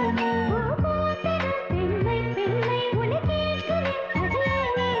ஏனேனோ. பெண்மை பெண்மை உன்னை கேட்குதே அது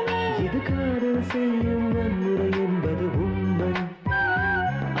ஏனேனோ. இது காதல் செய்யும் வன்முறை என்பது உண்மை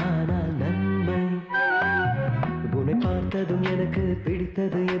ஆனால் நன்மை உன்னை பார்த்ததும் எனக்கு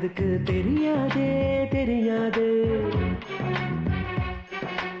பிடித்தது எதுக்கு தெரியாதே தெரியாதே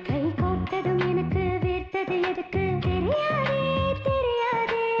கை கோர்த்ததும் எனக்கு வேர்த்தது எதுக்கு தெரியாதே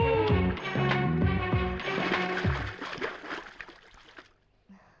தெரியாதே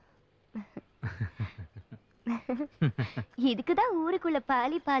இதுக்குதான் ஊருக்குள்ள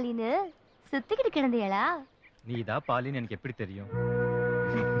பாலி பாலின்னு சுத்திக்கிட்டு கிடந்தியலா? நீதான் பாலின்னு எனக்கு எப்படி தெரியும்?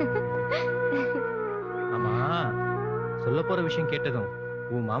 ஆமா, சொல்ல போற விஷயம் கேட்டதும்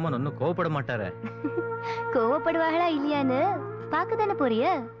உன் மாமன் ஒன்னும் கோவப்பட மாட்டாரே? கோவப்படுவாங்களா இல்லையான்னு பாக்க தானே போறிய?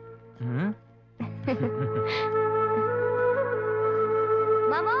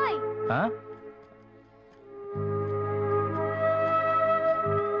 மாமாய்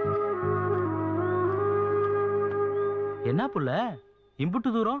என்ன புள்ள இம்புட்டு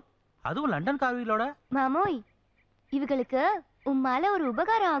தூரம், அதுவும் லண்டன் கார்வீலோட? மாமோய், இவங்களுக்கு உம்மால ஒரு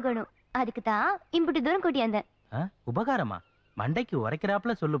உபகாரம் ஆகணும், அதுக்கு தான் இம்புட்டு தூரம் கூட்டியாந்தேன். உபகாரமா? மண்டைக்கு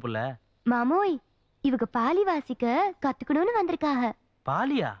உரைக்கிறாப்புல சொல்லு புள்ள. மாமோய், இவங்க பாலி வாசிக்க கத்துக்கணும்னு வந்திருக்காங்க.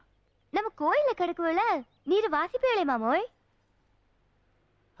 பாலியா? நம்ம கோயில்ல கிடக்குவல, நீர் வாசிப்பேளே மாமோய்.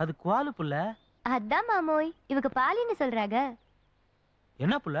 அது குவாலு புள்ள. அதான் மாமோய் இவங்க பாலின்னு சொல்றாங்க.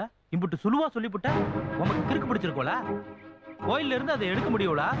 என்ன புள்ள இம்புட்டு சுலுவா சொல்லிப்புட்ட? உனக்கு கிறுக்கு பிடிச்சிருக்கோளா? கோயில்ல இருந்து அதை எடுக்க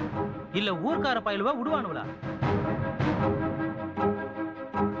முடியுங்களா இல்ல ஊர்க்கார பயலுவா விடுவானுங்களா?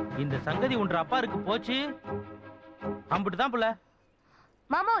 இந்த சங்கதி ஒன்ற அப்பாருக்கு போச்சு, அம்புட்டுதான் புள்ள.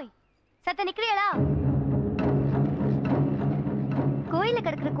 மாமோய் சத்த நிக்கிறீங்களா? கோயில்ல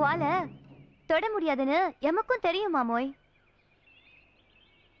கிடக்குற குவால தொட முடியாதுன்னு எமக்கும் தெரியும் மாமோய்.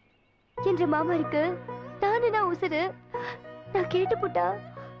 என்ற மாமா இருக்கு நான் உசுறு, நான் கேட்டு போட்டா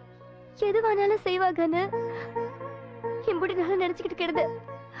எதுவானாலும் செய்வாங்கன்னு இம்புடி நாளும் நினைச்சுக்கிட்டு கிடந்த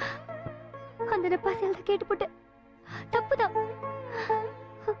அந்த நப்பாசியால் கேட்டு போட்ட தப்புதான்.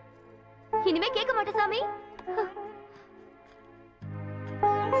 இனிமே கேட்க மாட்டேன் சாமி.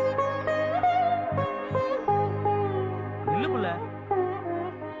 இல்ல புள்ள,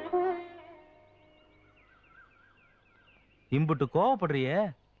 இம்புட்டு கோவப்படுறியே,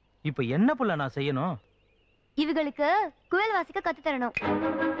 இப்ப என்ன புள்ள நான் செய்யணும்? இவங்களுக்கு குவல் வாசிக்க கத்து தரணும்.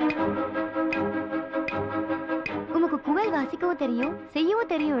 உமக்கு குவல் வாசிக்கவும் தெரியும்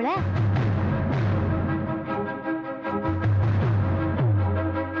செய்யவும் தெரியும்ல.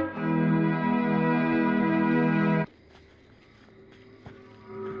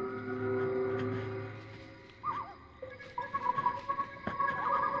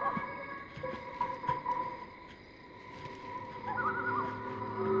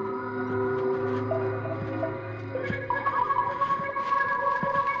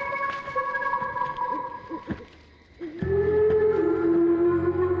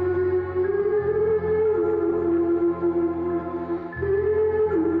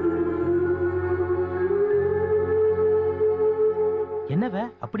 என்னவ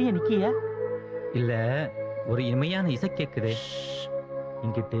அப்படியே நிக்கிய? இல்ல, ஒரு இனிமையான இசை கேக்குதே.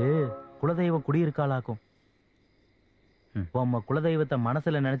 இங்கிட்டு குலதெய்வம் குடியிருக்காளாக்கும். உம்ம குலதெய்வத்தை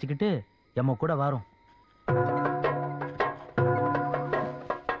மனசுல நினைச்சுக்கிட்டு எம்ம கூட வரோம்.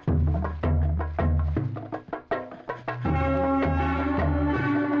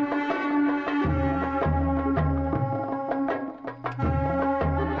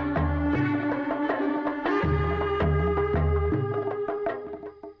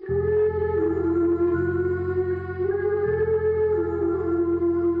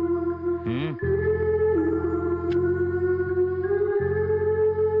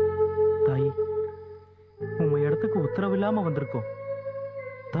 உத்தரவு இல்லாம வந்திருக்கோம்.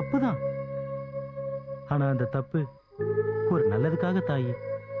 தப்புதான். ஆனா அந்த தப்பு ஒரு நல்லதுக்காக தாயி.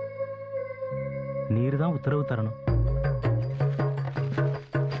 நீர் தான் உத்தரவு தரணும்.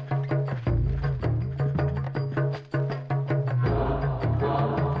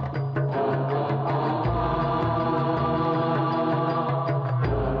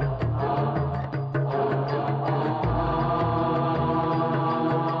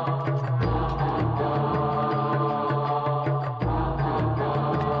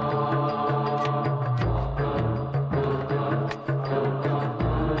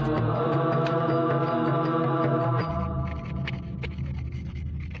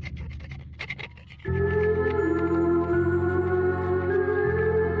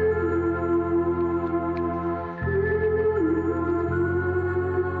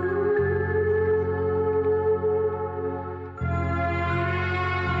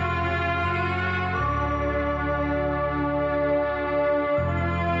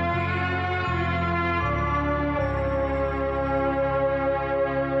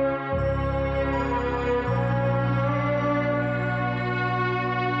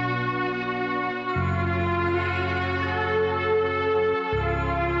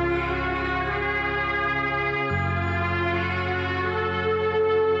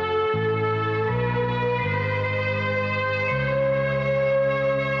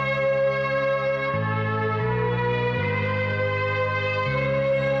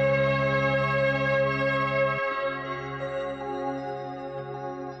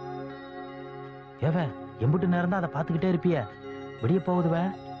 எம்பிட்டு நேரம் தான் அதை பார்த்துக்கிட்டே இருப்பிய? வெளிய போகுதுவ,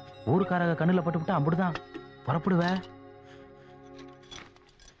 ஊருக்காரங்க கண்ணுல பட்டுவிட்டா அம்பிடுதான் புறப்படுவ.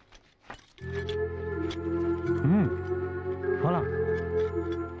 போலாம்.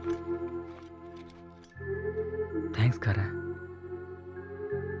 தேங்க்ஸ் கார.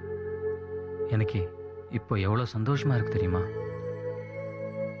 எனக்கு இப்போ எவ்வளவு சந்தோஷமா இருக்கு தெரியுமா?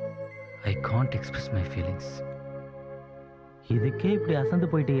 I can't express my feelings. இதுக்கே இப்படி அசந்து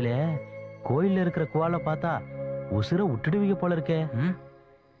போயிட்டீங்களே, கோயில்ல இருக்கிற குவால பார்த்தா உசுர விட்டுடுவீங்க போல இருக்கே.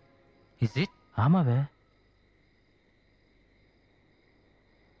 Is it? ஆமாவே.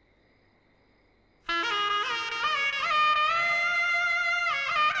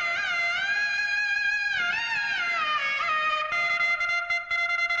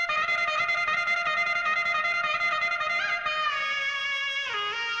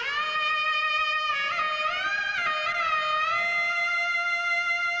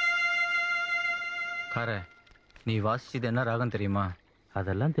 கார, நீ வாசிச்சது என்ன ராகம் தெரியுமா?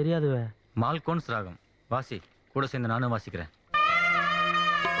 அதெல்லாம் தெரியாதுவே. மால்கோன்ஸ் ராகம். வாசி, கூட சேர்ந்து நானும் வாசிக்கிறேன்.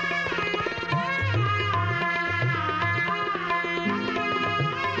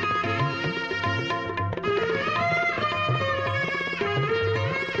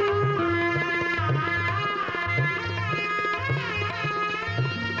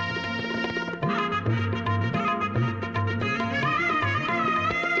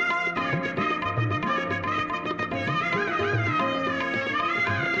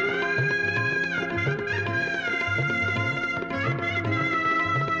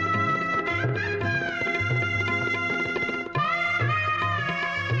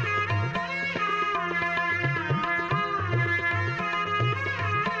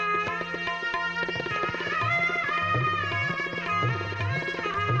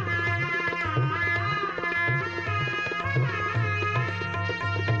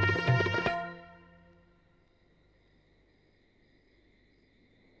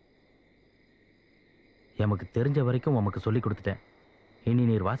 எமக்கு தெரிஞ்ச வரைக்கும் உமக்கு சொல்லி கொடுத்துட்டேன். இனி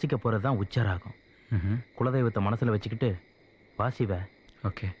நீர் வாசிக்க போறதுதான் உச்சராகும். குலதெய்வத்தை மனசுல வச்சுக்கிட்டு வாசிவ.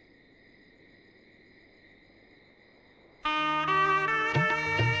 ஓகே.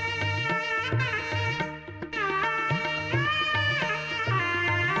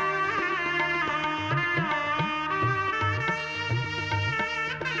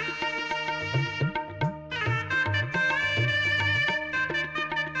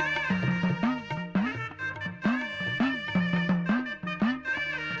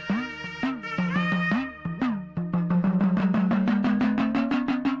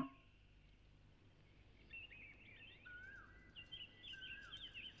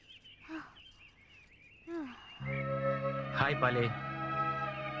 ஹாய் பாலே.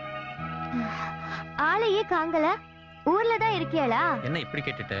 ஆளையே காங்கல, ஊர்ல தான் இருக்கியாளா? என்ன இப்படி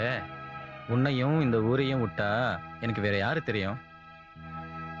கேட்டுட்ட? உன்னையும் இந்த ஊரையும் விட்டா எனக்கு வேற யாரு தெரியும்?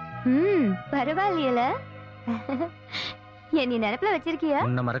 பரவாயில்லையல. நீ நினைப்புல வச்சிருக்கியா?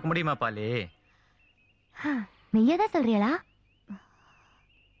 உன்னை மறக்க முடியுமா பாலே? மெய்யாதான் சொல்றியலா?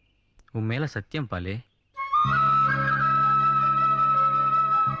 உன் மேல சத்தியம் பாலே.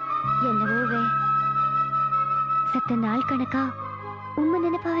 என்னவோவே சத்த நாள் கணக்கா உண்மை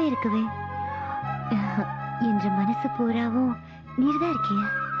நினைப்பாவே இருக்குவே. என்ற மனசு பூராவும் நீர்தான் இருக்கிய.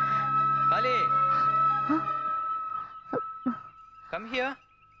 Poly come here.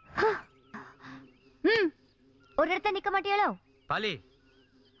 ஒரு இடத்துல நிக்க மாட்டியாளோ? பாலி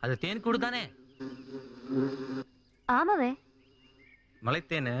அது தேன் கூடு தானே? ஆமாவே.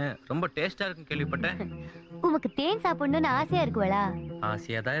 மலைத்தேனு ரொம்ப டேஸ்டா இருக்கும் கேள்விப்பட்டேன். உமக்கு தேன் சாப்பிடணும்னு ஆசையா இருக்குவளா?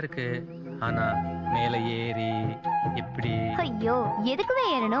 ஆசையா தான் இருக்கு. ஆனா மேல ஏறி எப்படி? ஐயோ எதுக்குவே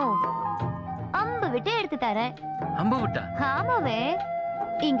ஏறணும்? அம்பு விட்டு எடுத்து தரேன். அம்பு விட்டா? ஆமாவே.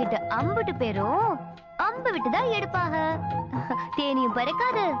 இங்கிட்ட அம்புட்டு பேரும் அம்பு விட்டு தான் எடுப்பாங்க. தேனியும்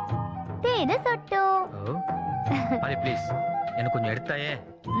பறக்காது, தேனு சொட்டும். பாலி ப்ளீஸ் எனக்கு கொஞ்சம் எடுத்தாயே.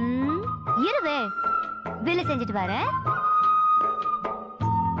 இருவே வில்லு செஞ்சுட்டு வரேன்.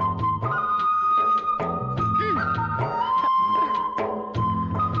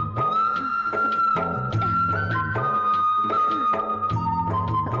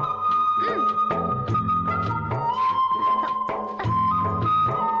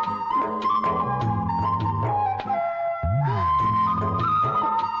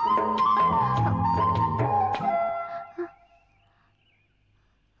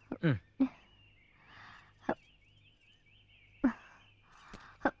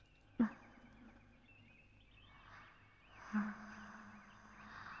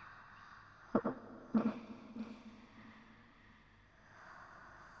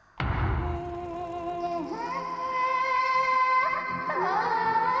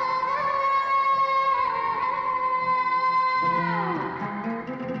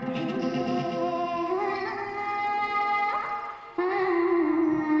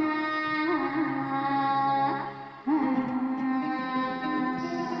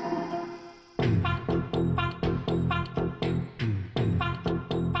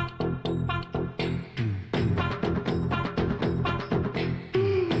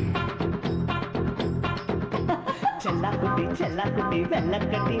 செல்லா குட்டி வெள்ள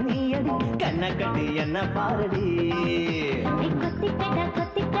கட்டி நீ அடி கண்ண கட்டி என்ன பாரடி.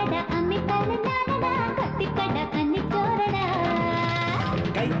 கொத்தி கட அம்மி தலை நானடா கொத்தி கட கண்ணி சோரடா.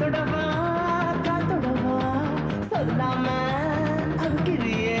 கைத்தொடவா காத்தொடவா சொல்லாம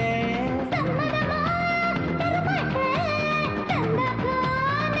அங்கிரியே.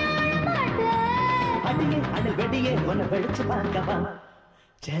 அடியே அணு வெடியே உன வெடிச்சு பார்க்கவா.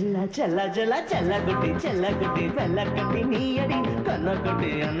 செல்ல செல்ல செல்ல செல்ல குட்டி வெள்ள கட்டி நீ அடி கண்ண கட்டி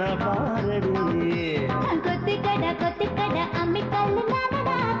என்ன பாரடி. கொத்தி கட அம்மி தலை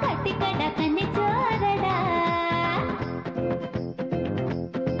நானடா கொத்தி கட கண்ணி சோரடா.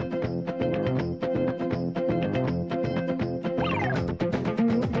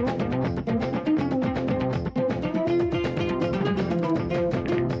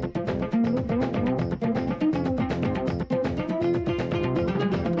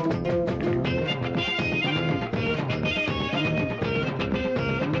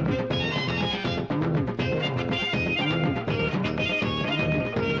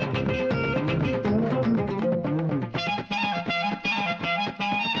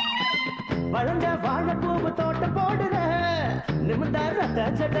 வளர்ந்த வாழைப்பூவு தோட்டம் போடுற நிமிந்தா ரத்த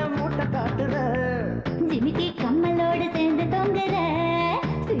சட்ட மூட்டை காட்டுற. ஜிமிக்கி கம்மலோடு சேர்ந்து தொங்குற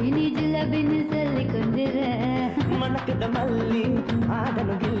சீனி ஜிலபின்னு சொல்லி கொஞ்சுற. மணக்குத மல்லி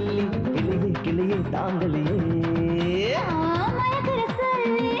ஆடணும் கிள்ளி கிளியே கிளியே தாங்கலியே. மயக்குற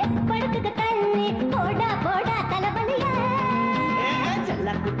சொல்லி படுத்துக்க தள்ளி போடா போடா தலைவலியா.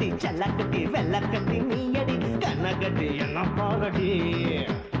 செல்ல குட்டி வெள்ள கட்டி நீ அடி கண்ண கட்டி என்ன பாரடி.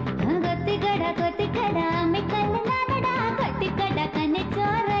 கொத்தி கட அம்மி கல்லு நானடா கொத்தி கட கண்ணி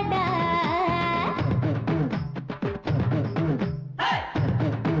சோரடா.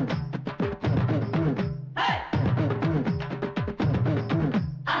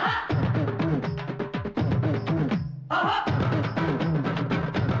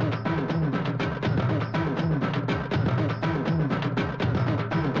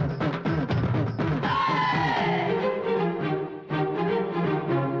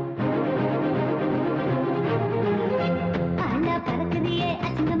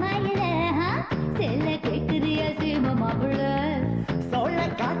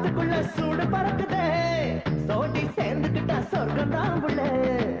 காட்டுக்குள்ள சூடு பறக்குதே சோடி சேர்ந்துக்கிட்டா சொர்க்கம் தான் உள்ள.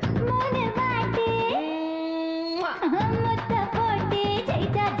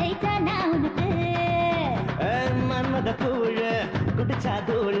 மன்மத கூழ குடிச்சா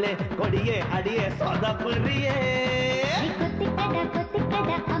தூள் கொடியே அடியே சொத புரியே. கொத்தி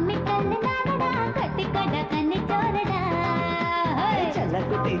கட அம்மி கல்லு நானடா கொத்தி கட கண்ணி சோரடா.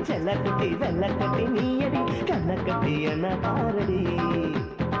 செல்ல குட்டி வெள்ள கட்டி நீ அடி கண்ண கட்டி என்ன பாரடி.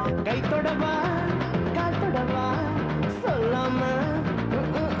 கைத்தொடவா காத்தொடவா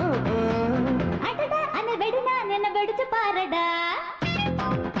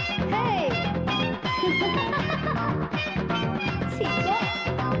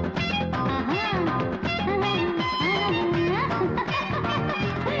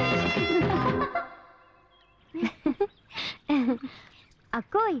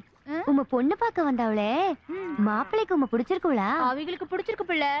உம்ம பொண்ணு பார்க்க வந்தவளே மாப்பிள்ளைக்கு உம்ம பிடிச்சிருக்குங்களா? அவங்களுக்கு பிடிச்சிருக்கு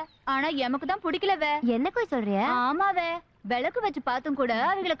பிள்ளை, ஆனா எமக்கு தான் பிடிக்கலவே. என்ன போய் சொல்றியா? ஆமாவே, விளக்கு வச்சு பார்த்தும் கூட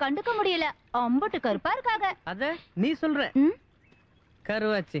அவங்கள கண்டுக்க முடியல. அம்பட்டு கருப்பா இருக்காங்க. அத நீ சொல்ற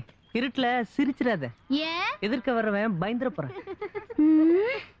கருவாச்சி, இருட்டுல சிரிச்சிடாத. ஏன்? எதிர்க்க வர்றவன் பயந்துர போறான்.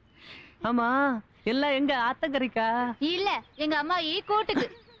 ஆமா, எல்லாம் எங்க ஆத்தங்கரிக்கா? இல்ல, எங்க அம்மா கூட்டுக்கு.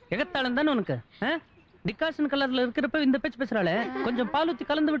 எகத்தாளம் தானே உனக்கு? டிகாஷன் கலர்ல இருக்கிறப்ப இந்த பேச்சு பேசுறாளே, கொஞ்சம் பால் ஊத்தி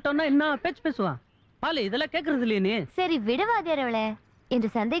கலந்து விட்டோம்னா என்ன பேச்சு பேசுவான்? பாலு இதெல்லாம் கேக்குறது இல்லையே நீ. சரி விடவாதியரவளே, என்ற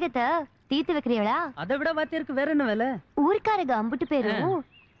சந்தேகத்தை தீர்த்து வைக்கிறீங்களா? அதை விட வாத்தியாருக்கு வேற என்ன வேலை? ஊருக்காரங்க அம்புட்டு பேரும்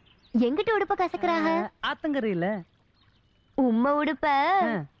எங்கிட்ட உடுப்ப கசக்குறாங்க. ஆத்தங்கரையில உம்ம உடுப்ப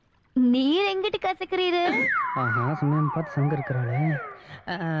நீர் எங்கிட்டு கசக்குறீரு? ஆஹா, சும்மா பார்த்து சங்க இருக்கிறாளே.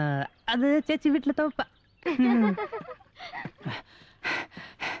 அது சேச்சி வீட்டுல தவப்பா.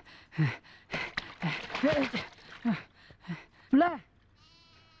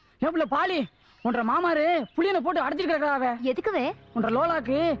 பாலி உன்ற மாமாரு புளியனை போட்டு அடைச்சிருக்கிறாவே. எதுக்குவே? உன்ற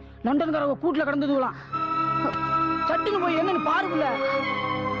லோலாக்கு லண்டன்காரவ கூட்டுல கடந்ததுலாம். சட்டுன்னு போய் என்னன்னு பாருக்குள்ள.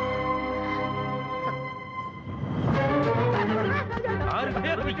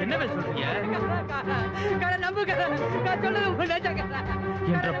 என்ன சொல்றீங்க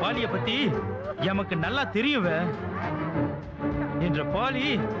என்ற பாலிய பத்தி எமக்கு நல்லா தெரியுவ. என்ற பாலி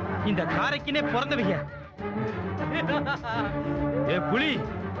இந்த காரைக்குனே பிறந்தவங்க. ஏ புலி,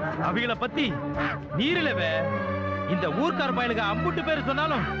 அவிகளை பத்தி நீரிலவ இந்த ஊர்க்கார பயலுக்கு அம்புட்டு பேரு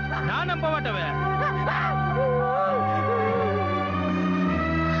சொன்னாலும் நான் நம்ப மாட்டவ.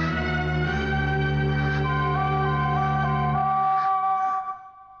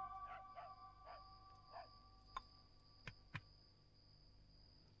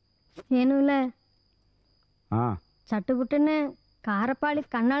 ஏனுல சட்டு புட்டுன்னு காரப்பாளி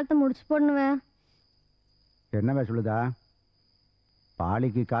கண்ணாலத்தை முடிச்சு போடணுவே. என்னவே சொல்லுதா?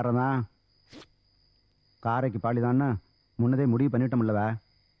 பாலிக்கு காரதான், காரைக்கு பாலிதான்னு முன்னதே முடிவு பண்ணிட்டோம்லவ.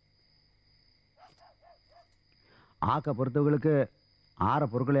 ஆக்க பொறுத்தவங்களுக்கு ஆற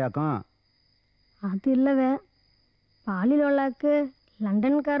பொருட்களையாக்கும். அது இல்லவே, பாலில் உள்ளாக்கு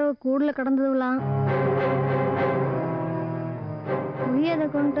லண்டன்காரோ கூடுல கடந்ததுலாம். புளியதை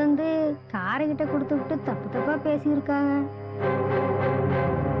கொண்டு வந்து காரைக்கிட்ட கொடுத்து விட்டு தப்பு தப்பா பேசியிருக்காங்க.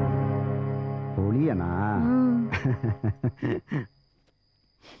 புளியனா?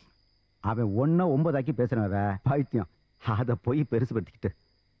 அவன் 1-9 பேசுறவ பைத்தியம். அத போய் பெருசுபடுத்திக்கிட்டு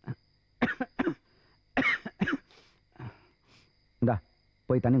இந்தா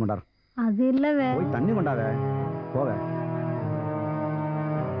போய் தண்ணி கொண்டாரு. அது இல்லவே, போய் தண்ணி கொண்டாத போக.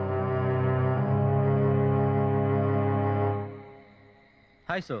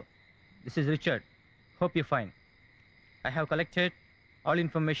 Hi sir, this is Richard. Hope you're fine. I have collected all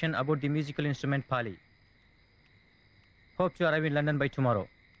information about the musical instrument Paali. Hope to arrive in London by tomorrow.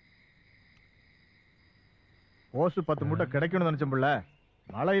 ஓசு 10 மூட்டை கிடைக்கணும்னு நினைச்சோம்ல,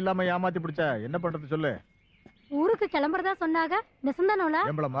 மழை இல்லாம ஏமாத்தி பிடிச்ச என்ன பண்றது சொல்லு. ஊருக்கு கிளம்புறதா சொன்னாங்க, நெசந்தானோல?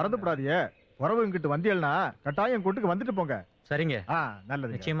 நம்மள மறந்துடாதீங்க. உறவு இங்கிட்டு வந்தியல்னா கட்டாயம் கூட்டுக்கு வந்துட்டு போங்க. சரிங்க.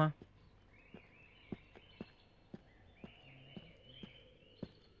 நல்லது. நிச்சயமா.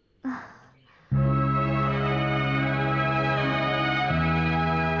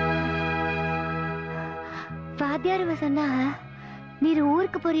 வாத்தியாருவ சொன்னாங்க நீர்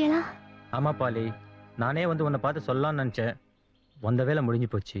ஊருக்கு போறீங்களா? ஆமா பாலி, நானே வந்து உன்னை பார்த்து சொல்லலாம்னு நினைச்சேன். வந்த வேலை முடிஞ்சு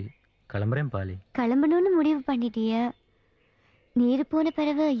போச்சு, கிளம்புறேன் பாலி. கிளம்பணும்னு முடிவு பண்ணிட்டிய. நீர் போன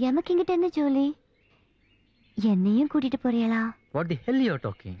பிறகு எமக்கு இங்கிட்ட என்ன ஜோலி? என்னையும் கூட்டிட்டு போறீங்களா? What the hell you are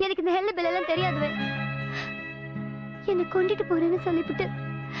talking? எனக்கு இந்த ஹெல்ல பில் எல்லாம் தெரியாதுவே. என்னை கொண்டுட்டு போறேன்னு சொல்லிவிட்டு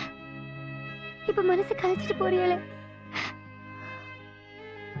இப்ப மனசு கலைச்சிட்டு போறீங்களே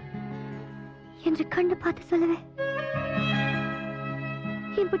என்று கண்டு பார்த்து சொல்லவே.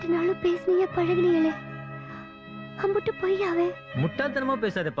 எம்பிட்டு நாளும் பேசினிய பழகினியலே, அம்புட்டு பொய்யாவே. முட்டாள்தனமா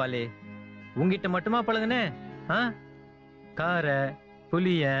பேசாத பாலி. உங்ககிட்ட மட்டுமா பழகுனே? கார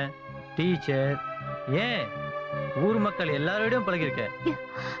புலிய டீச்சர் ஏன் ஊர் மக்கள் எல்லாரோடையும் பழகிருக்க.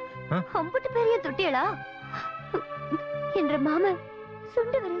 அம்புட்டு பெரிய தொட்டியலா என்ற மாமன்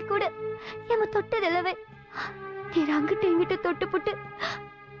சுண்டு விரல் கூட எம தொட்டதல்லவே. நீர் அங்கிட்டு இங்கிட்டு தொட்டு புட்டு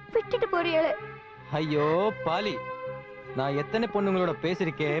விட்டுட்டு போறீங்களே. ஐயோ பாலி, நான் எத்தனை பொண்ணுங்களோட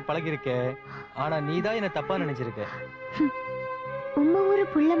பேசிருக்கேன் பழகிருக்கேன், ஆனா நீதான் என்ன தப்பா நினைச்சிருக்க. உம்ம ஊரு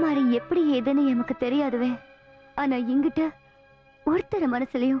புள்ள மாதிரி எப்படி ஏதுன்னு எமக்கு தெரியாதுவே. ஆனா இங்கிட்ட ஒருத்தர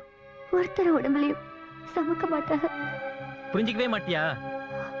மனசுலயும் ஒருத்தர உடம்புலயும் சமக்க மாட்டாங்க. புரிஞ்சிக்கவே மாட்டியா?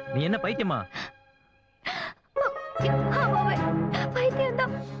 நீ என்ன பைத்தியமா? பைத்தியம்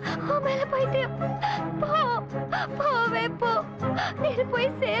தான், மேல பைத்தியம். போவே போ. நீர் போய்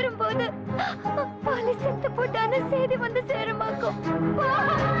சேரும் போது பாலி செத்து போட்டான செய்தி வந்து சேருமாக்கும்.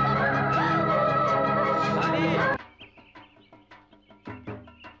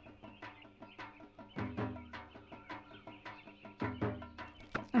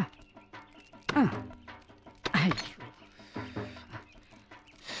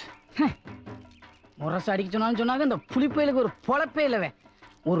 முரசு அடிக்க சொன்னாங்க இந்த புளிப்பையிலுக்கு ஒரு பொழப்பே இல்லவே.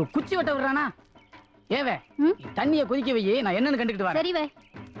 ஒரு குச்சி வெட்ட விடுறானா? ஏவே தண்ணியை கொதிக்க வை, நான் என்னன்னு கண்டுக்கிட்டு வரேன். சரி வே.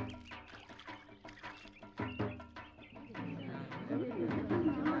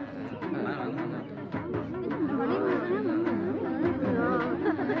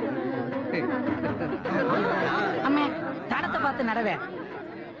 அம்மே தடத்தை பார்த்து நடவே.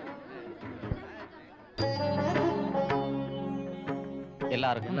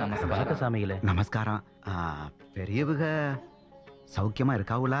 எல்லாருக்கும் நமஸ்காரம் சாமிகளே. நமஸ்காரம். பெரியவங்க சௌக்கியமா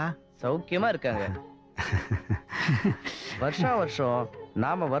இருக்காவுலா? சௌக்கியமா இருக்காங்க. வருஷம் வருஷம்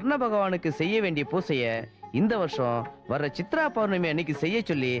நாம வர்ண பகவானுக்கு செய்ய வேண்டிய பூசைய இந்த வருஷம் வர்ற சித்ரா பௌர்ணமி அன்னைக்கு செய்ய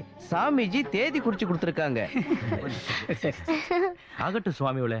சொல்லி சாமிஜி தேதி குறிச்சு கொடுத்திருக்காங்க. ஆகட்டும்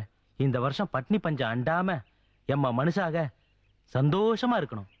சுவாமிகளே, இந்த வருஷம் பட்னி பஞ்சம் அண்டாம எம்மா மனுஷாக சந்தோஷமா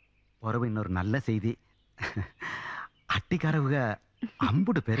இருக்கணும். பொறவு இன்னொரு நல்ல செய்தி. அட்டிக்காரவுக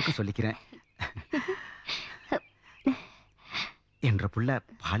அம்புடு பேருக்கு சொல்லிக்கிறேன். என்ற புள்ள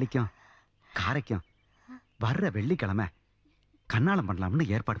பாலிக்கும் காரைக்கும் வர்ற வெள்ளிக்கிழமை கண்ணாலம் பண்ணலாம்னு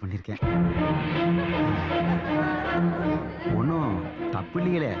ஏற்பாடு பண்ணிருக்கேன். ஒன்னும் தப்பு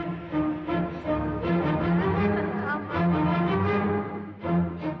இல்லையே.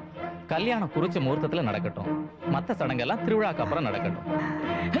 கல்யாணம் குறிச்ச முகூர்த்தத்துல நடக்கட்டும், மத்த சடங்கெல்லாம் திருவிழாக்கு அப்புறம் நடக்கட்டும்.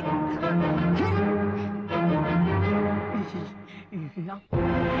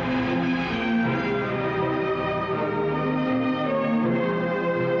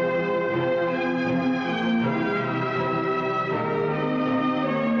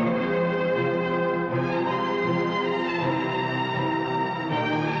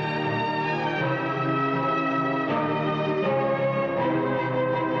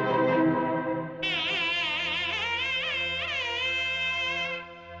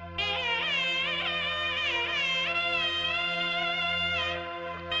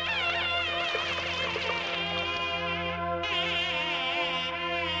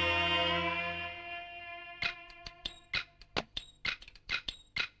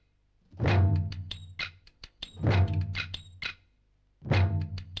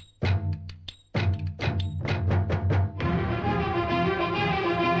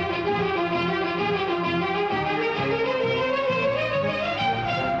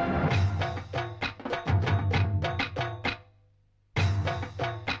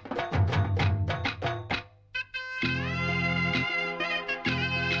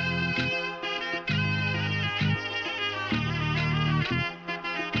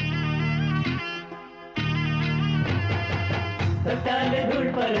 தொட்டாலே தூள்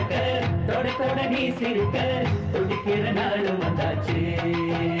பறக்க தொட தொட நீ சிரிக்க துடிக்கிற நாளும் வந்தாச்சு.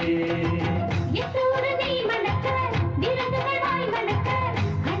 நீ மணக்க விருந்துகள் வாய் மணக்க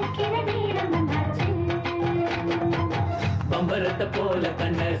அழைக்கிற நேரம் வந்தாச்சு. பம்பரத்தை போல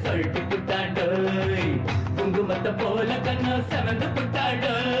கண்ண சொல்லிட்டு புட்டாண்டோய், குங்குமத்தை போல கண்ண செவந்து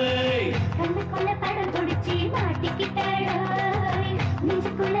புட்டாண்டோய். கண்ணுக்குள்ள படம் பிடிச்சி மாட்டிக்கிட்டாடோய்,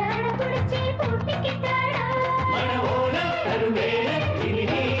 நெஞ்சுக்குள்ள அடம் பிடிச்சி பூட்டிக்கிட்டாடோய். மனவோல கருவேல இனி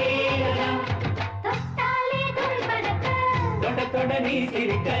நீரலாம், தொட்டாலே தூள் பறக்க தொட தொட நீ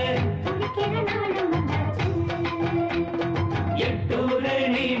சிரிக்க துடிக்கிற நாளும் வந்தாச்சு. எட்டூர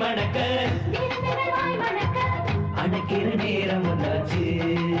நீ மணக்க விருந்துகள் வாய் மணக்க அணைக்கிற நேரம் வந்தாச்சு.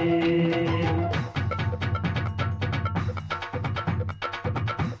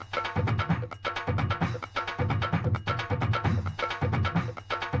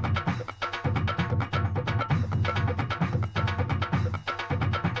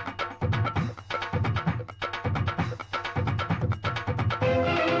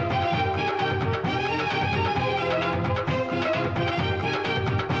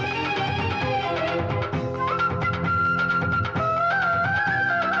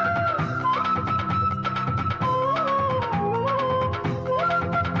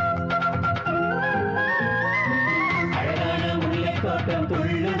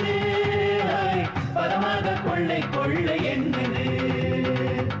 துள்ளுது பரமாக கொள்ளை கொள்ளை என்னது.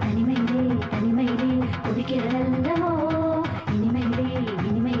 தனிமையிலே தனிமையிலே குடிக்கிறதல்லவோ, இனிமையிலே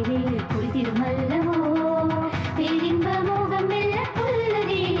இனிமையிலே குடித்திருமல்லவோ, பேரின்ப மோகம் மெல்ல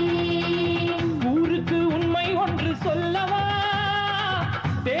கொள்ளுதே. ஊருக்கு உண்மை ஒன்று சொல்லவா,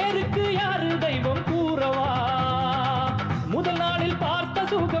 பேருக்கு யாரு தெய்வம் கூறவா, முதல் நாளில் பார்த்த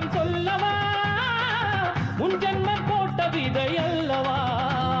சுகம் சொல்லவா, முன் ஜென்மம் போட்ட விதை அல்லவா.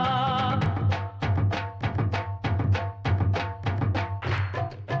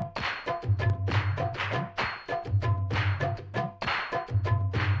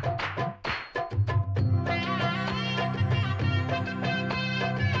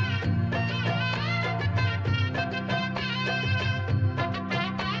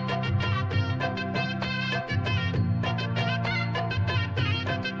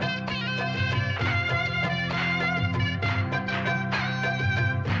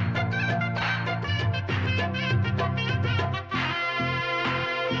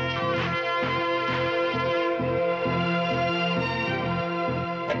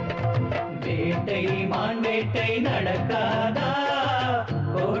 வேட்டை மான் வேட்டை நடக்காதா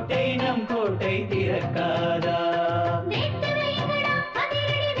கோட்டை நம் கோட்டை திறக்காதா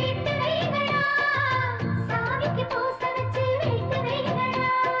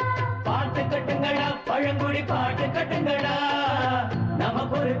பாட்டு கட்டுங்கடா பழங்குடி பாட்டு கட்டுங்கடா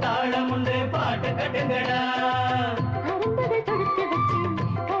நமக்கு ஒரு தாளம் உண்டு பாட்டு கட்டுங்கடா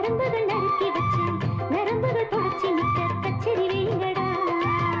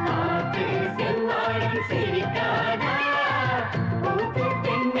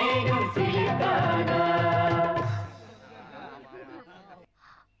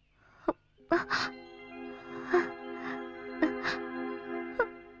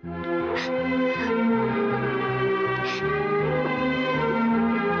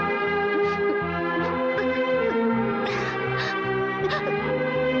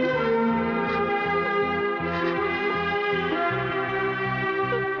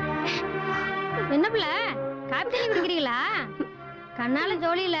என்ன பிள்ள காபி தண்ணி குடிக்கிறீங்களா? கண்ணால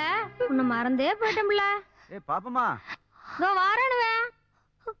ஜோலியில உன்னை மறந்தே போயிட்டேன் பிள்ள. ஏய் பாப்பமா இதோ வாரேனுவே.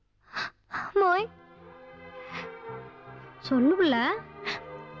 மோய் சொல்லு பிள்ள.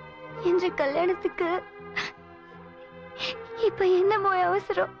 என்ற கல்யாணத்துக்கு இப்ப என்ன மோய்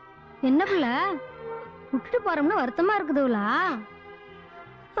அவசரம்? என்ன பிள்ள விட்டுட்டு போறோம்னு வருத்தமா இருக்குதுங்களா?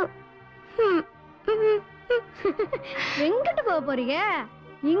 எங்கிட்டு போக போறீங்க?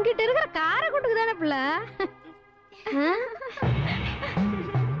 இங்கிட்ட இருக்கிற காரைக்குட்டுக்கு தானே பிள்ளை.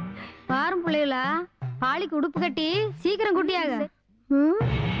 பாரும் பிள்ளைகளா பாலிக்கு உடுப்பு கட்டி சீக்கிரம் குட்டியாக.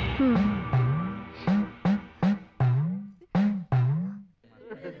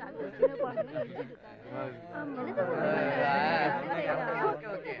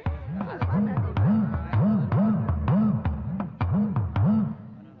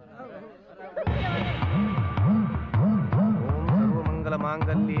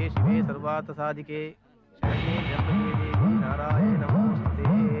 मांगल्ये शिवे सर्वार्थ साधिके शरण्ये त्र्यंबके देवी नारायणे नमोस्तुते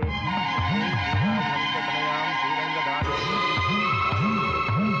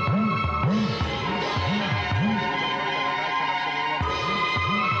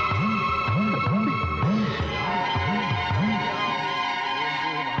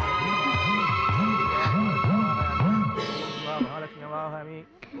महालक्ष्मी आवाहयामि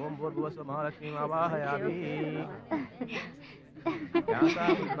ओम भूर्भुवस्सुः महालक्ष्मी आवाहयामि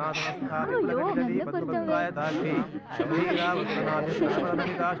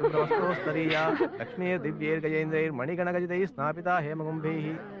लक्ष्मी दिव्यैर्गजेन्द्रैर्मणिगणगजितैः स्नापिता हेमकुम्भैः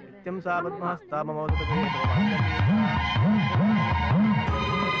नित्यं सा पद्महस्ता ममोदते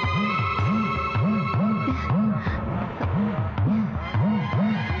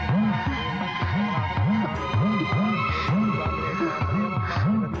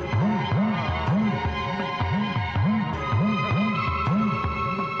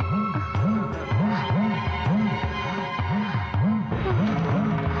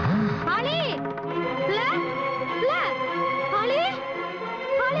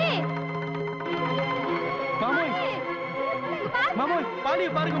பாலியை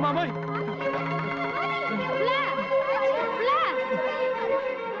பாருங்க மாமோய்.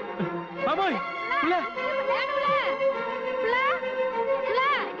 மாமோய் புள்ள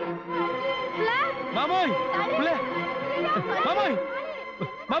மாமோய் புள்ள மாமோய்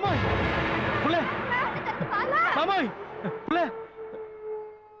மாமோய் புள்ள மாமோய் புள்ள.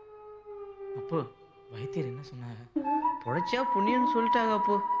 அப்போ வைத்தியர் என்ன சொன்னாங்க? பொழைச்சா புண்ணியன்னு சொல்லிட்டாங்க.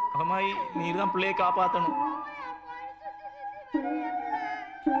 அப்போ அம்மாயி நீர் தான் பிள்ளையை காப்பாத்தணும்.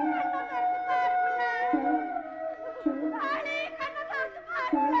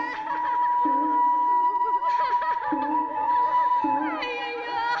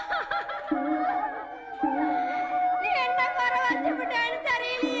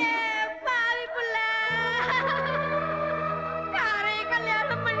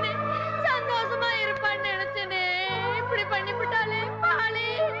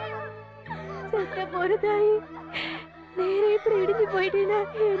 ஒரு தாய் நேரே இப்படி இடிஞ்சு போயிட்டீனா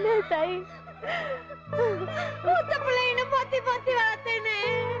என்ன தாய்? மூத்த பிள்ளைன்னு பொத்தி பொத்தி வளர்த்தேன்னு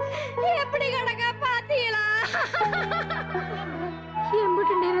எப்படி கிடக்க பாத்தீங்களா?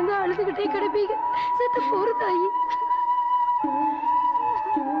 எம்பிட்டு நேரம் அழுதுகிட்டே கிடப்பீங்க. செத்து போற தாயி.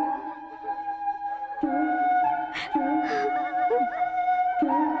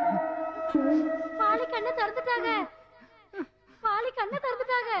 பாலி கண்ணை திறந்துட்டாங்க. பாலி கண்ணை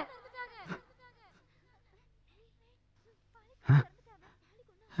திறந்துட்டாங்க.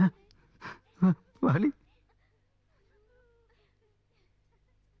 பாலி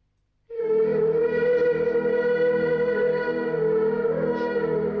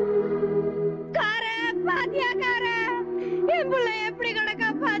பாத்தியா கார என் பிள்ளை எப்படி கிடக்கா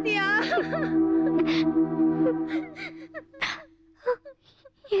பாத்தியா?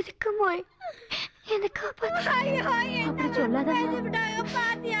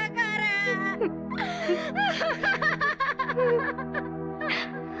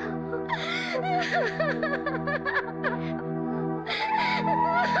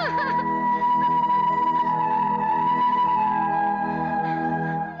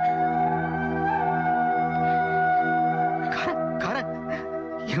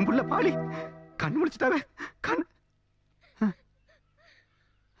 என் புள்ள பாலி கண் முடிச்சுட்டாவே கண்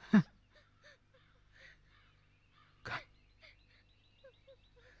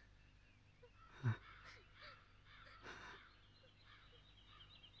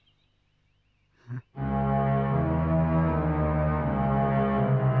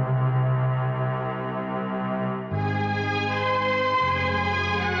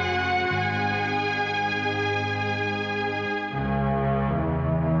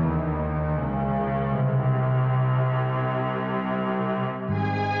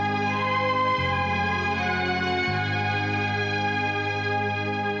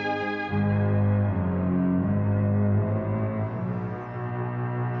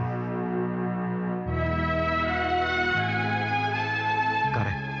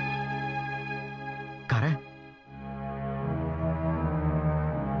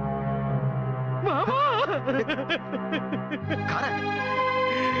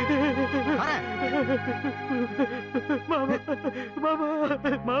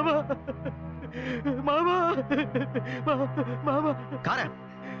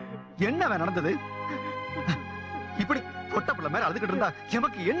என்னவே நடந்தது? இப்படி பொட்ட புள்ள மேல அழுதுகிட்டு இருந்தா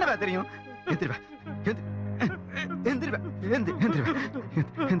எமக்கு என்னவே தெரியும்?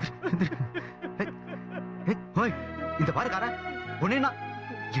 இந்த பாரு கார உன்ன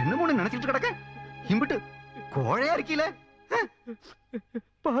என்னமோ நினைச்சிட்டு கிடக்க இம்பிட்டு கோழையா இருக்கீல.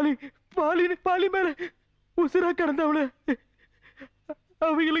 பாலி பாலி பாலி மேல உசுரா கிடந்தவள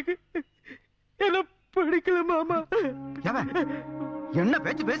அவங்களுக்கு என்ன பிடிக்கல மாமா. என்ன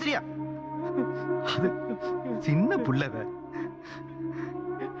பேச்சு பேசுறியா? அது சின்ன புள்ளவ,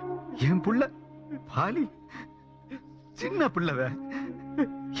 என் புள்ள பாலி சின்ன புள்ளவ.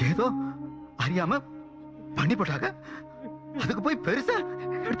 ஏதோ அறியாம பண்ணி போட்டாங்க, அதுக்கு போய் பெருசா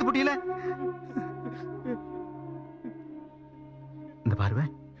எடுத்து போட்டியல. இந்த பார்வை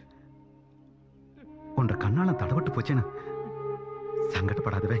உன்ற கண்ணால தடவட்டு போச்சேன்னு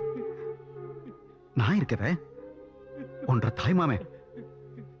சங்கடப்படாதவே. நான் இருக்கவே ஒன்ற தாய்மாமே,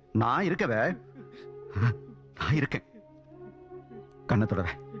 நான் இருக்கவே நான் இருக்கேன். கண்ணை தொடவ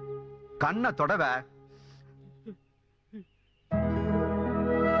கண்ணை தொடவ.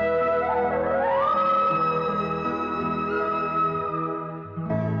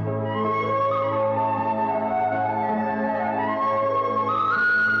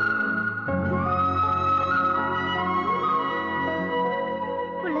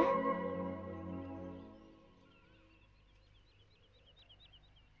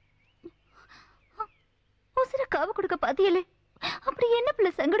 காவு கொடுக்க பாத்தியலே, அப்படி என்ன பிள்ளை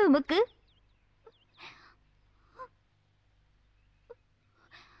சங்கடம் உமக்கு?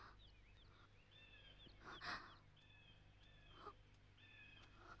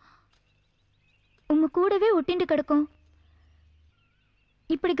 உம்ம கூடவே ஒட்டிண்டு கிடக்கும்,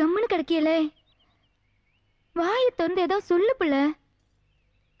 இப்படி கம்முன்னு கிடக்கியலே. வாயை திறந்து ஏதோ சொல்லு பிள்ளை.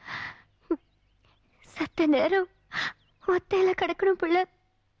 சத்த நேரம் ஒத்தையில கிடக்கணும் பிள்ளை.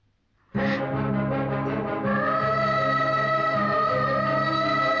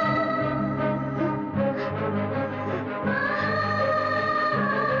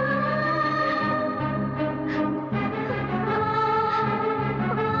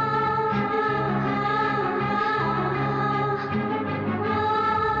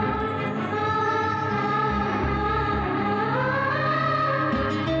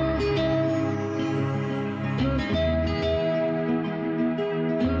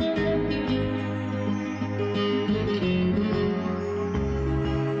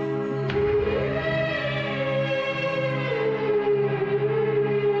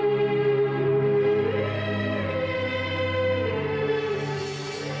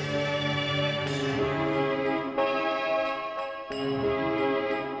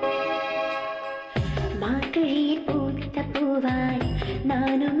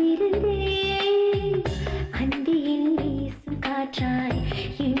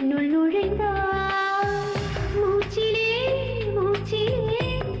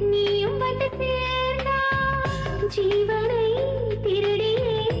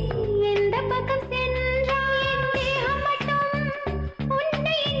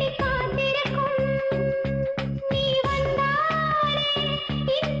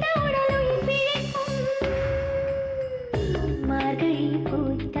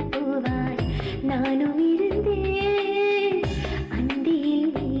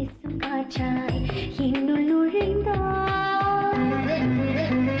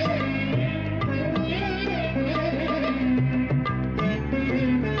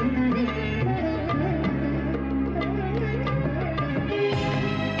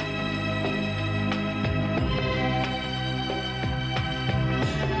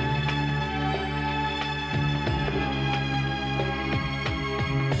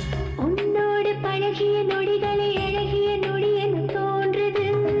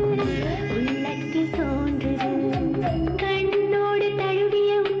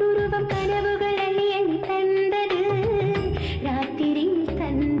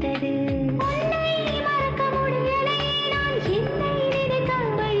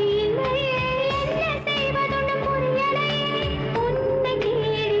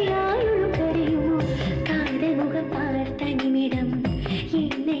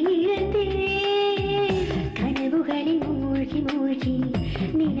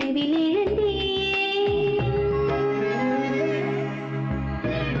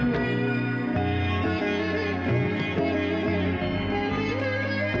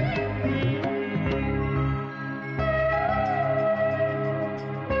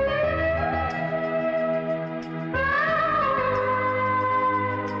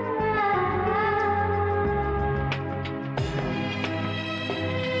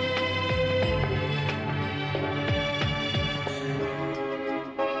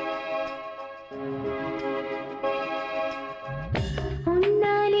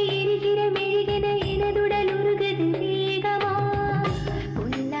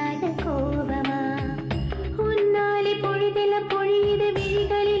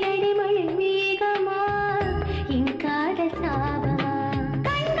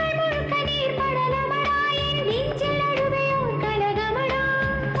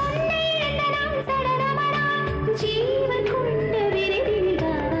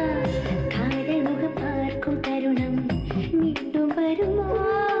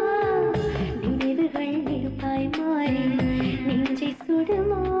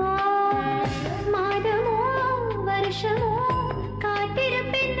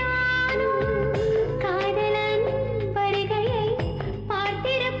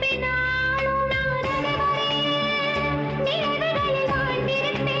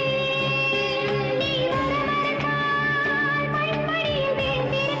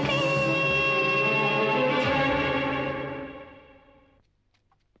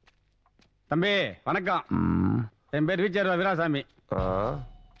 தம்பி வணக்கம். என் பேர் வீச்சர் வீராசாமி.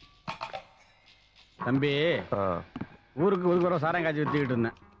 தம்பி ஊருக்கு ஒரு சாரம் காய்ச்சி வச்சுக்கிட்டு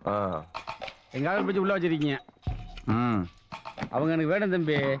இருந்தேன். எங்க ஆள் பிடிச்சி உள்ள வச்சிருக்கீங்க. அவங்க எனக்கு வேணும்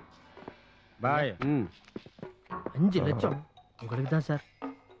தம்பி. பாய். 5 லட்சம் உங்களுக்கு தான் சார்.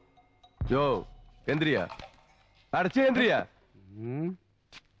 யோ எந்திரியா, அடிச்சு எந்திரியா.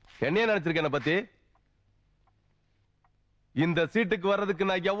 என்னைய நினைச்சிருக்கேன் என்ன பத்தி? இந்த சீட்டுக்கு வர்றதுக்கு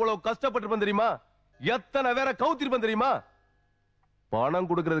நான் எவ்வளவு கஷ்டப்பட்டிருப்பேன் தெரியுமா? எத்தனை வேற கவுத்திருப்பேன் தெரியுமா? பணம்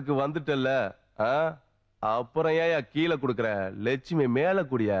கொடுக்கறதுக்கு வந்துட்டல்ல, அப்புறம் ஏன் கீழே கொடுக்கற? லட்சுமி மேல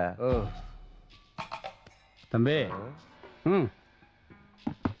கூடிய தம்பி.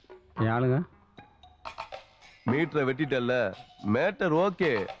 ஆளுங்க மீட்டரை வெட்டிட்டல்ல, மேட்டர்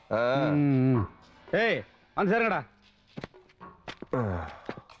ஓகே. ஏய் வந்து சேருங்கடா.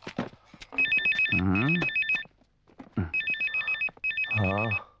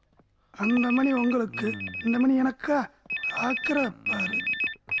 அந்த மணி உங்களுக்கு, இந்த மணி எனக்கா? ஆக்கிற பாரு.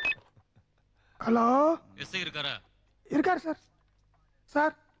 ஹலோ, எஸ்ஐ இருக்காரா? இருக்காரு sir.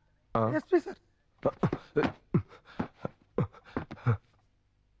 Sir SP sir.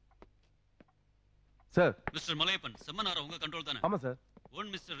 Sir. Mister Malayappan, செம்மனார உங்க கண்ட்ரோல் தானே? ஆமா sir.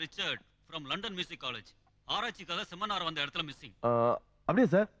 One mister Richard from London music college ஆராய்ச்சிக்காக செம்மனார் வந்த இடத்துல மிஸ்ஸிங். அப்படியே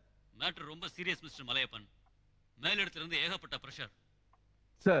சார். மேட்டர் ரொம்ப சீரியஸ் மிஸ்டர் மலையப்பன். மேலிடத்துல இருந்து ஏகப்பட்ட பிரஷர்.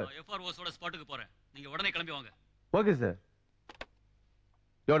 சார் எஃப்ஆர்ஓஸோட ஸ்பாட்டுக்கு போறேன், நீங்க உடனே கிளம்பி வாங்க. Okay sir.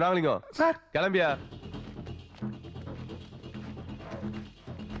 Yo Nagalingam sir கிளம்பியா.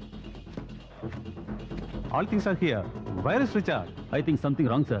 All things are here. Where is Richard? I think something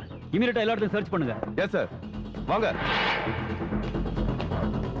wrong, sir. Immediately எல்லா இடத்தையும் சர்ச் பண்ணுங்க. Yes sir. வாங்க.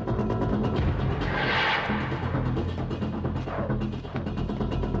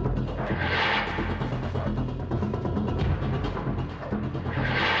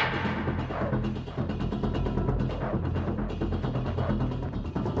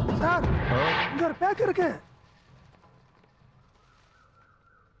 சார் இங்க ஒரு பேக் இருக்கு.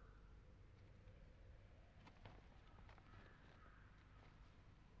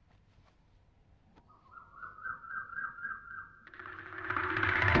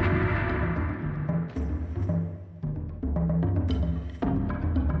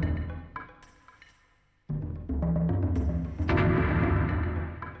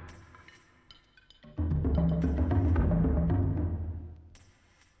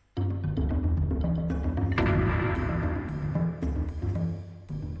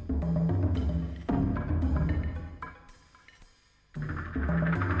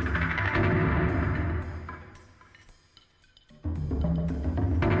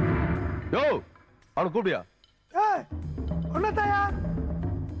 அவனை கூப்பிடியா? ஏய் ஒன்னதாயா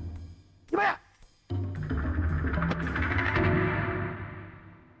இவயா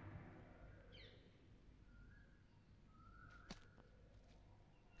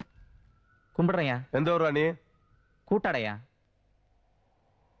கும்பிடுறையா. எந்த ஊரா நீ? கூட்டாடையா.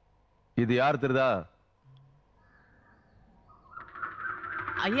 இது யார் தெரியுதா?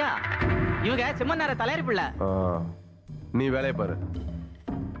 ஐயா இவங்க செம்மன்னார தலையாரி பிள்ளை. நீ வேலையை பாரு.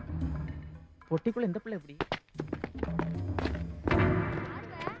 பொட்டிக்குள்ள இந்த பிள்ளை எப்படி?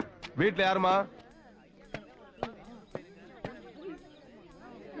 வீட்டுல யாருமா?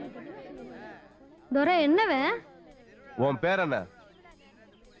 துரை என்னவ? உன் பேர் என்ன?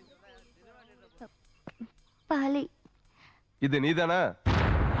 பாலி. இது நீதானே?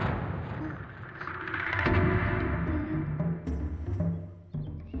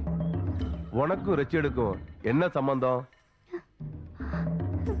 உனக்கும் ரிச்சர்டுக்கும் என்ன சம்பந்தம்?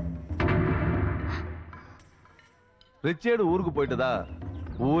 ரிச்சர்டு ஊருக்கு போயிட்டதா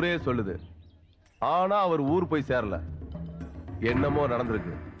ஊரே சொல்லுது. ஆனா அவர் ஊர் போய் சேரல. என்னமோ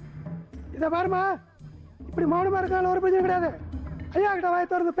நடந்திருக்கு. இத பாருமா, இப்படி மௌனமா இருக்கால ஒரு பிரச்சனை கிடையாது. ஐயா கிட்ட வாய்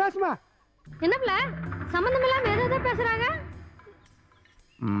திறந்து பேசுமா. என்னப்ல சம்பந்தம் இல்லாம ஏதோ பேசுறாங்க.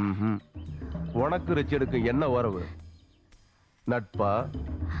 உனக்கு ரிச்சர்டுக்கு என்ன உறவு? நட்பா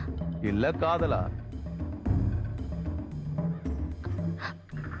இல்ல காதலா?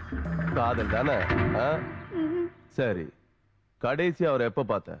 காதல் தானே? சரி, கடைசி அவரை எப்ப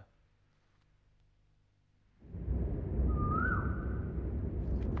பார்த்த?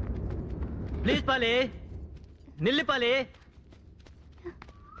 ப்ளீஸ் பாலி, நில்லு பாலி.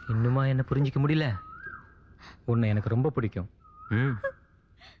 இன்னுமா என்ன புரிஞ்சிக்க முடியல? உன்னை எனக்கு ரொம்ப பிடிக்கும்.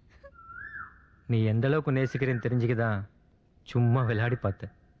 நீ எந்த அளவுக்கு நேசிக்கிறேன்னு தெரிஞ்சுக்கதான் சும்மா விளையாடி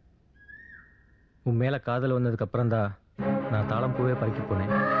பார்த்தேன். உன் மேல காதல் வந்ததுக்கு அப்புறம் தான் நான் தாளம் பூவே பறிக்க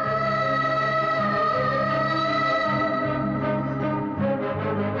போனேன்.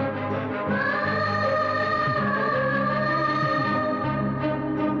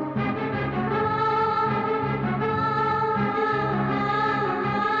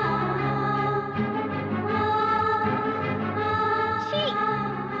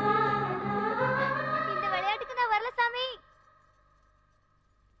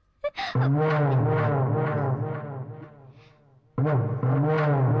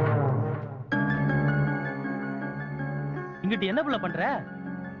 இங்கிட்டு என்ன புள்ள பண்ற?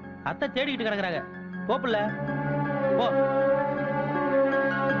 அத்தை தேடிக்கிட்டு கிடக்குறாங்க. போ புள்ள போ.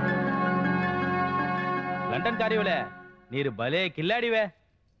 லண்டன் காரியவல நீர் பலே கில்லாடிவே.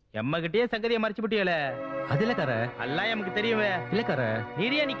 எம்மகிட்டயே சங்கதியை மறைச்சு விட்டியல. அது இல்லக்கார. எல்லாம் எமக்கு தெரியுவே. இல்லக்கார.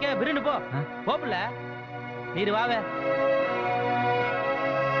 நீரியா நிக்க விருண்டு போ. போ புள்ள. நீர் வாவே.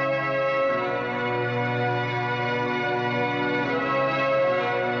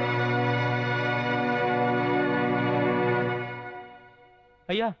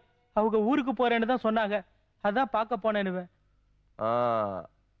 ஐயா அவங்க ஊருக்கு போறேன்னு தான் சொன்னாங்க. அதான் பார்க்க போனேன்னு.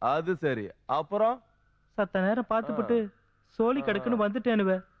 அது சரி. அப்புறம் சத்த நேரம் பார்த்துப்பட்டு சோழி கடுக்குன்னு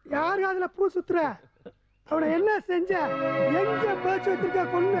வந்துட்டேனுவே. யாரு அதுல பூ சுத்துற? அவனை என்ன செஞ்ச? எங்க பேச்சு வச்சிருக்க?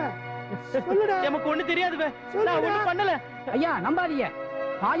 கொல்ல சொல்லுடா. நமக்கு ஒண்ணு தெரியாதுவே. நான் ஒண்ணும் பண்ணல. ஐயா நம்பாதீங்க.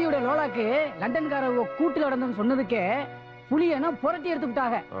 பாலியோட லோலாக்கு லண்டன்கார கூட்டு கடந்தன்னு சொன்னதுக்கே புலியனா புரட்டி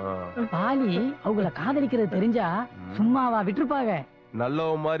எடுத்துக்கிட்டாங்க. பாலி அவங்கள காதலிக்கிறது தெரிஞ்சா சும்மாவா விட்டுருப்பாங்க?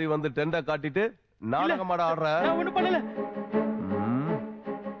 நல்லவ மாதிரி வந்து டெண்டா காட்டிட்டு நாடகமாட ஆடுற. நான் ஒண்ணும் பண்ணல.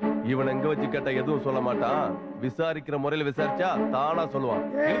 இவன் எங்க வச்சு கேட்டா எதுவும் சொல்ல மாட்டான். விசாரிக்கிற முறையில விசாரிச்சா தானா சொல்லுவான்.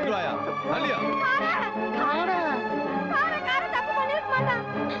 எடுத்துவாயா அல்லியா?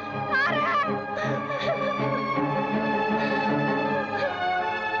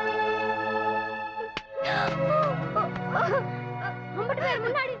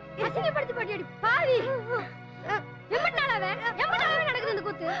 முன்னாடி அசிங்கப்படுத்தி போட்டியடி பாவி. எம்மட்டாலவே நடக்குது இந்த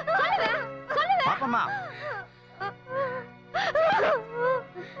கூத்து. சொல்லுவே பாப்பம்மா.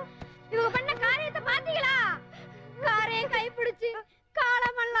 இவங்க பண்ண காரியத்தை பாத்தீங்களா? காரையும் கை பிடிச்சு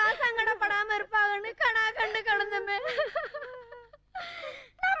காலமெல்லாம் சங்கடப்படாம இருப்பாங்கன்னு கணா கண்டு கடந்தமே.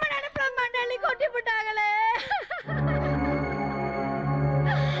 நம்ம நினைப்புல மண்ணள்ளி கொட்டி போட்டாங்களே.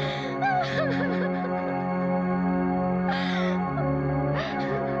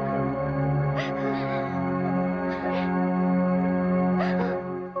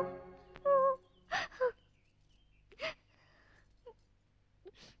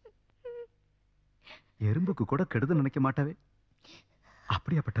 எறும்புக்கு கூட கெடுதல் நினைக்க மாட்டாவே.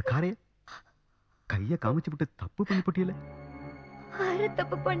 அப்படியாப்பட்ட காரைய கைய காமிச்சு விட்டு தப்பு பண்ணி போட்டியல.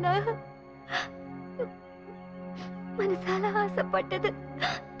 தப்பு பண்ண மனசால ஆசைப்பட்டது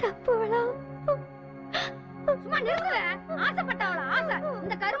தப்புவளா? சும்மா நிறுத்துற. ஆசைப்பட்டவளா? ஆசை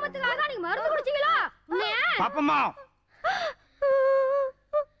இந்த கருமத்துக்காக நீங்க மருந்து குடிச்சீங்களா? பாப்பம்மா.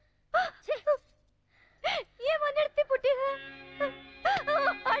 ஏன் நிறுத்தி போட்டீங்க?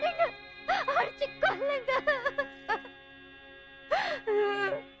 அடிங்க, அடிச்சு கொல்லுங்க.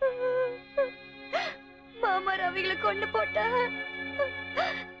 மாமா ரவிகளை கொண்டு போட்டா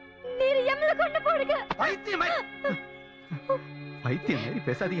நீர் எம்ல கொண்டு போடுங்க. பைத்தியம் மாதிரி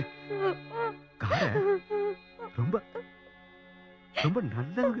பேசாதீங்க. கார ரொம்ப ரொம்ப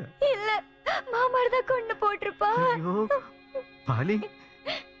நல்லவங்க. இல்ல மாமா தான் கொண்டு போட்டிருப்பா. ஐயோ பாலி,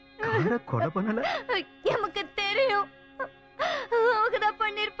 கார கொலை பண்ணல. எனக்கு தெரியும். அவங்கதான்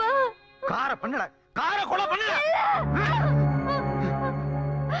பண்ணிருப்பா. கார பண்ணல. கார கொலை பண்ணல.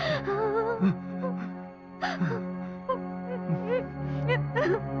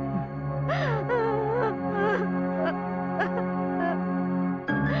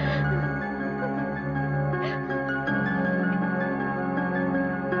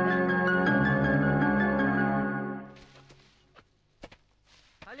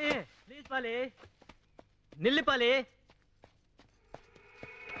 Poly, please poly. நில்லு பாலி.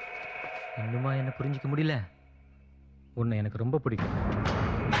 இன்னுமா என்ன புரிஞ்சிக்க முடியல? உன்னை எனக்கு ரொம்ப பிடிக்கும்.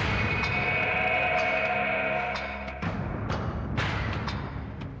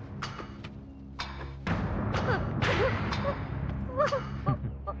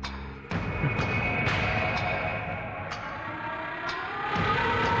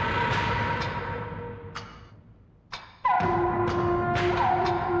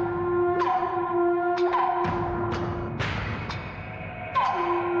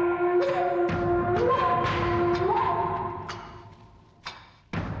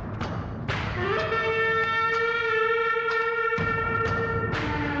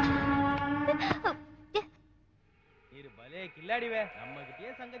 கில்லாடிவே. நம்ம கிட்டயே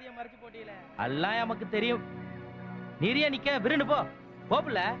சங்கதியை மறைச்சு போட்டியல. எல்லாம் நமக்கு தெரியும். நீரியா நிக்க விருண்டு போ.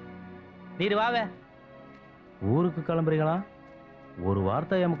 போப்புல நீர் வாவே. ஊருக்கு கிளம்புறீங்களா? ஒரு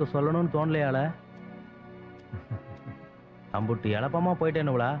வார்த்தை நமக்கு சொல்லணும்னு தோணலையால? அம்புட்டு இழப்பமா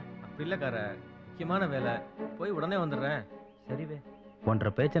போயிட்டேனுங்களா? அப்படி இல்லக்கார, முக்கியமான வேலை. போய் உடனே வந்துடுறேன். சரிவே.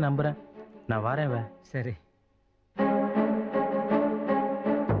 ஒன்றரை பேச்சை நம்புறேன். நான் வரேன் வே. சரி.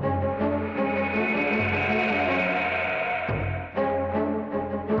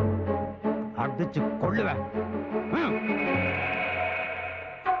 மிதிச்சு கொள்ளுவேன்.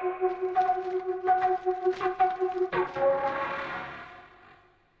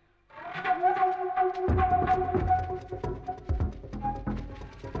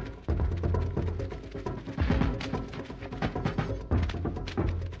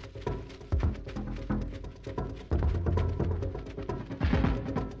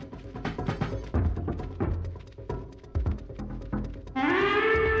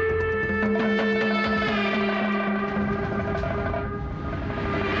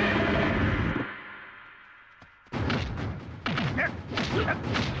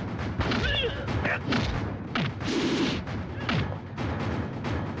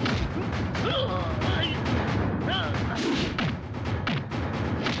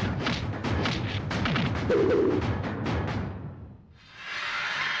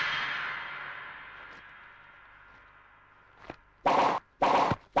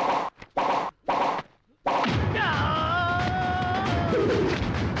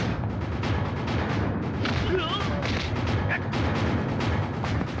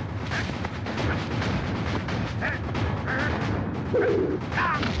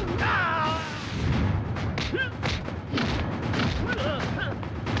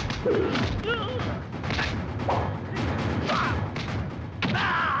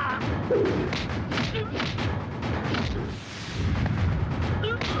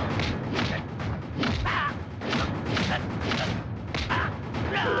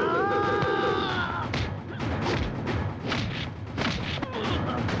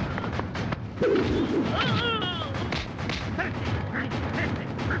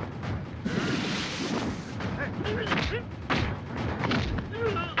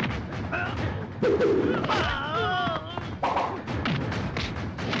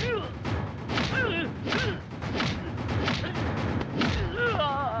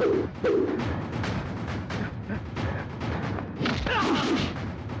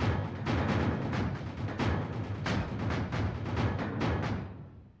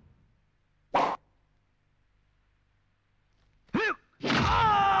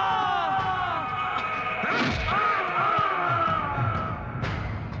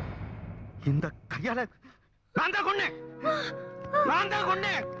 இந்த கையால நான் தான் கொன்னேன்.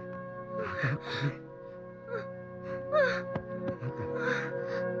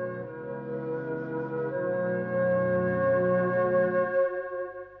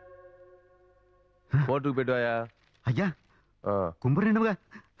 கோர்ட்டுக்கு போயிட்டு வாயா. ஐயா கும்புறேனுங்க.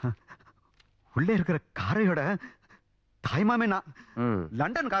 உள்ளே இருக்கிற காரையோட தாய்மாமே நான்.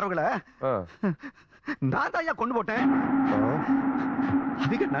 லண்டன் காரவங்களை நான் தான் ஐயா கொண்டு போட்டேன்.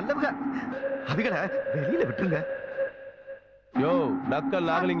 அவங்க நல்லவங்க, அவங்கள வெளியில விட்டுருங்க. யோ நக்கல்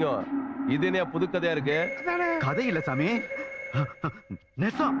நாகலிங்கம், இது என்ன புது கதையா இருக்கு? கதை இல்ல சாமி,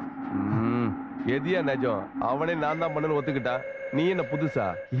 நெசம். எதியா நெஜம்? அவனே நான் தான் பண்ணு ஒத்துக்கிட்டா, நீ என்ன புதுசா?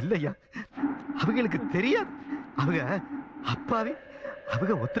 இல்லையா, அவங்களுக்கு தெரியாது. அவங்க அப்பாவே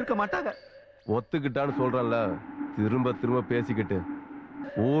அவங்க ஒத்துருக்க மாட்டாங்க. ஒத்துக்கிட்டான்னு சொல்றேன்ல, திரும்ப திரும்ப பேசிக்கிட்டு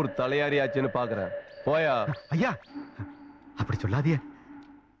ஊர் தலையாரியாச்சுன்னு பாக்குறேன். போயா. ஐயா அப்படி சொல்லாதிய.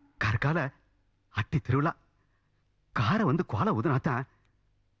 கற்கால அட்டி திருவிழா, காரை வந்து கோலை ஊதுனாத்தான்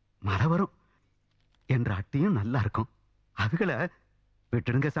மழை வரும் என்ற அட்டியும் நல்லா இருக்கும். அவங்கள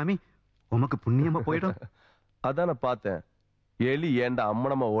விட்டுடுங்க சாமி, உமக்கு புண்ணியமா போயிடும். அதான் நான் பார்த்தேன், எலி ஏண்டா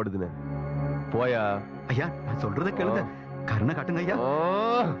அம்மனமா ஓடுதுன்னு. போயா. ஐயா நான் சொல்றத கேளுங்க, கருணை காட்டுங்க ஐயா.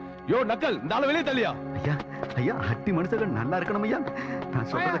 யோ நக்கல், இந்த ஆளு வெளியே தள்ளியா. ஐயா ஐயா அட்டி மனுஷங்க நல்லா இருக்கணும் ஐயா, நான்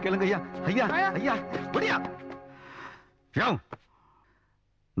சொல்றத கேளுங்க ஐயா. ஐயா ஐயா முடியா.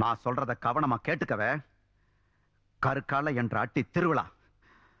 நான் சொல்றத கவனமா கேட்டுக்கவே. கற்கால என்ற அட்டி திருவிழா,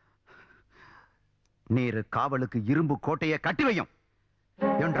 நீரு காவலுக்கு இரும்பு கோட்டையை கட்டி வையும்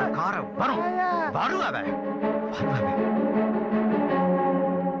என்ற கார வரும். வருவ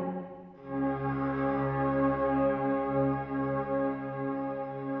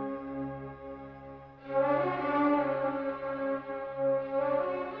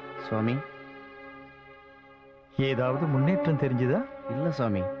சுவாமி, ஏதாவது முன்னேற்றம் தெரிஞ்சுதா? இல்ல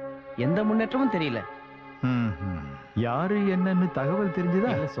சுவாமி, எந்த முன்னேற்றமும் தெரியல. யாரு என்னன்னு தகவல்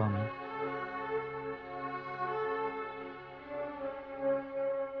தெரிஞ்சுதா? இல்ல சுவாமி.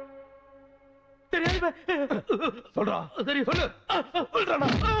 சொல்றா, சரி சொல்லு.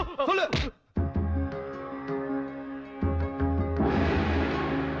 சொல்லு.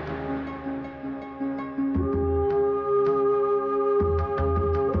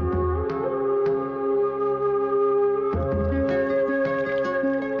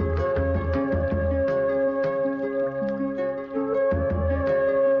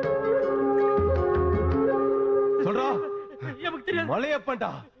 மலையப்பன்டா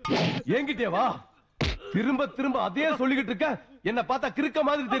என்கிட்டே வா. திரும்ப திரும்ப அதே சொல்லிக்கிட்டு இருக்க. என்ன பார்த்தா கிறுக்க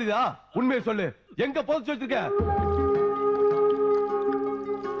மாதிரி தெரியுதா? உண்மையை சொல்லு, எங்க போது சொல்லிட்டு இருக்க?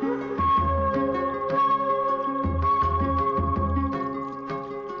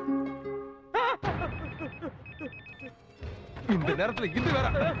 இந்த நேரத்துல இது வேற.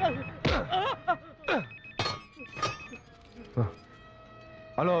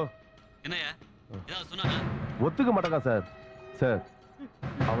 ஹலோ, என்னையா ஏதாவது சொன்னாங்க? ஒத்துக்க மாட்டாங்க சார். சார்,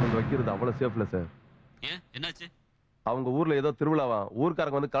 அவனுக்கு வைக்கிறது அவ்வளவு சேஃப்ல சார். ஏன் என்னாச்சு? அவங்க ஊர்ல ஏதோ திருவிழாவா,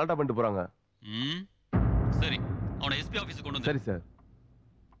 ஊர்க்காரங்க வந்து கலெக்டா பண்ணிட்டு போறாங்க. சரி, அவனை எஸ்பி ஆபீஸுக்கு கொண்டு வந்து. சரி சார்.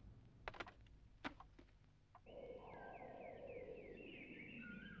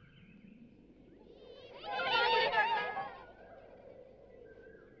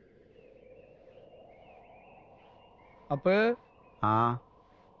 அப்ப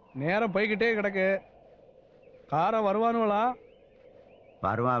நேரம் போய்கிட்டே கிடக்கு. காரை வருவானுவலா?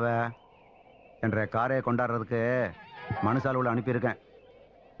 வருவாவ என்ற காரையை கொண்டாடுறதுக்கு மனுஷாலுள்ள அனுப்பியிருக்கேன்.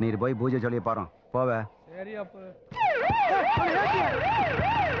 நீர் போய் பூஜை சொல்லி பாரு. போவ. சரி அப்ப.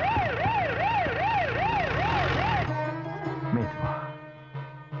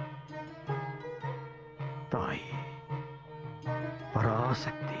 தாய்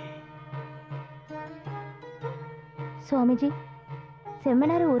பராசக்தி. சுவாமிஜி,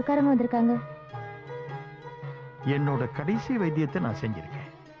 செம்மனார் ஊர்க்காரங்க வந்திருக்காங்க. என்னோட கடைசி வைத்தியத்தை நான் செஞ்சிருக்கேன்.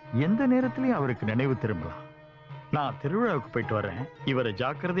 எந்த நேரத்திலையும் அவருக்கு நினைவு திரும்பலாம். நான் திருவிழாவுக்கு போயிட்டு வரேன். இவரை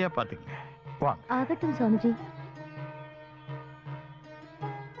ஜாக்கிரதையா பாத்துக்கங்க. வாங்க. ஆகட்டும் சுவாமிஜி.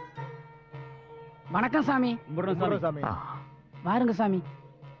 வணக்கம் சாமி. சாமி. வாருங்க சாமி.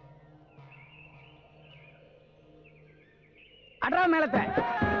 அட்ரா மேலத்தை.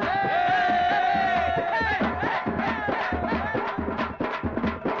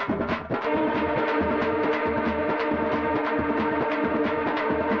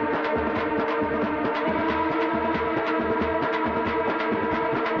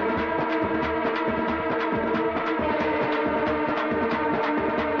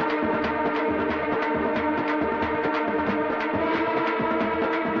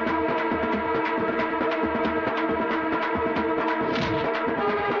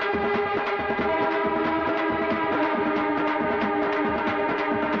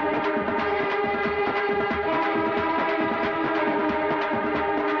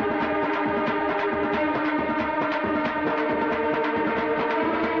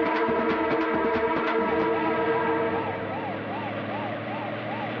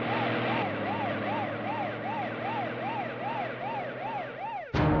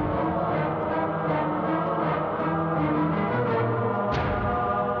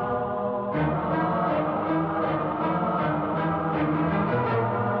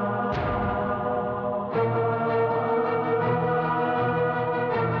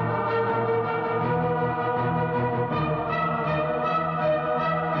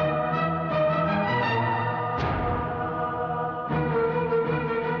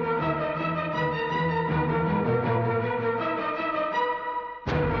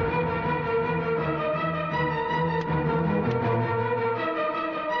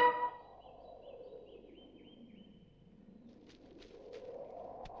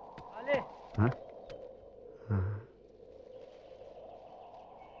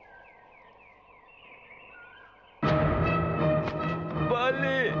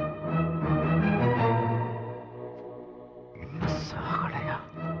 Poly. சாகலையா?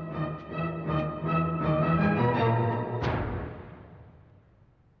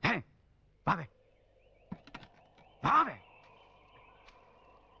 வாவே வாவே.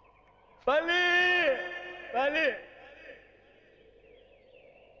 Poly poly.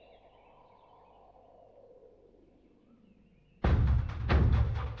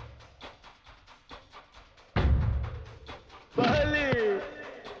 Poly.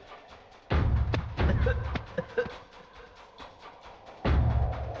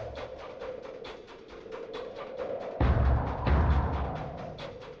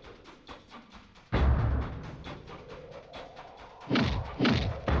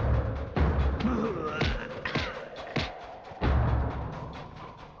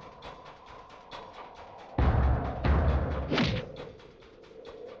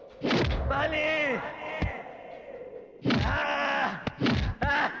 Poly.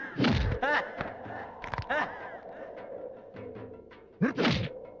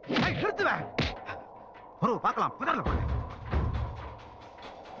 நிறுத்துவேன். ஒரு பார்க்கலாம். புதர்ல போடு.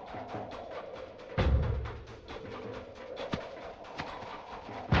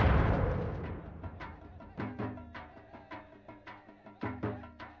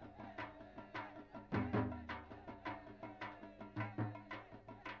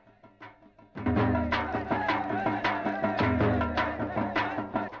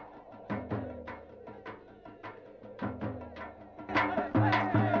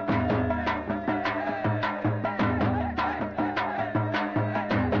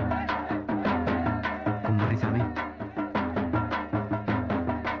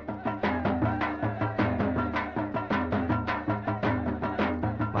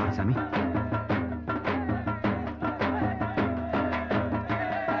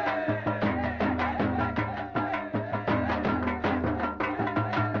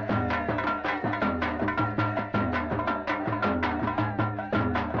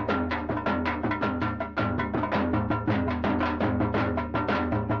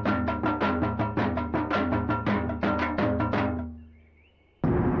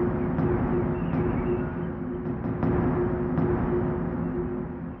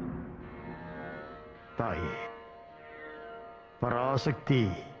 பராசக்தி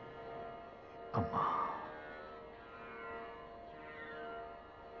அம்மா.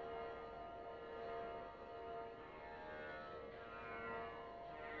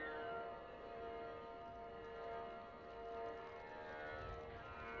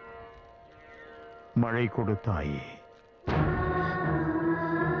 மழை கொடுத்தாயே.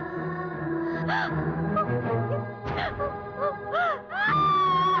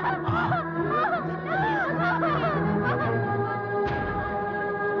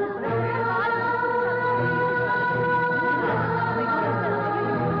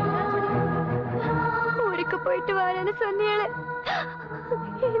 ஊருக்கு போயிட்டு வரேன்னு சொன்னீங்களே,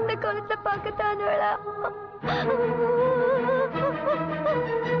 இந்த காலத்துல பார்க்கத்தானுவளா?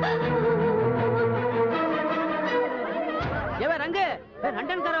 ரங்கு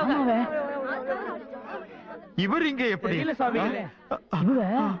லண்டன்காரவங்க. இவர் இங்க எப்படி? இவங்க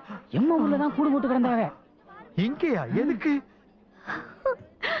எம்மா உள்ளதான் கூடு போட்டு கிடந்தாங்க. இங்கயா? எதுக்கு?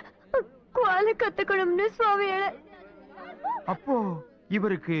 குவால கத்துக்கணும்னு சுவாமியோட. அப்போ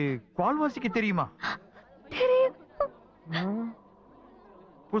இவருக்கு குவால் வாசிக்க தெரியுமா? தெரியும்.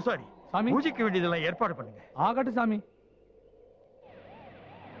 பூசாரி, பூஜைக்கு வேண்டியதெல்லாம் ஏற்பாடு பண்ணுங்க. ஆகட்டும் சாமி.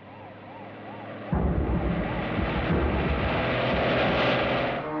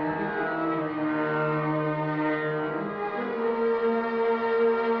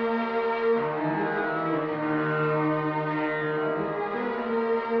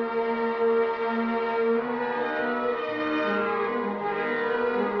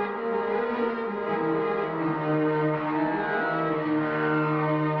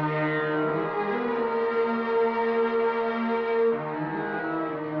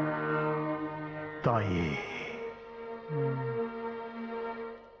 தாயே.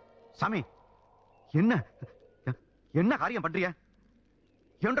 சாமி, என்ன என்ன காரியம் பண்றிய?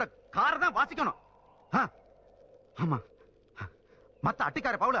 என்ற காரை தான் வாசிக்கணும். ஆமா, மத்த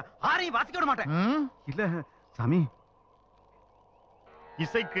அட்டிக்கார பவுல ஆரையும் வாசிக்க விட மாட்டேன். இல்ல சாமி.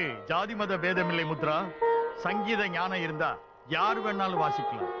 இசைக்கு ஜாதி மத பேதமில்லை முத்ரா. சங்கீத ஞானம் இருந்தா யார் வேணாலும்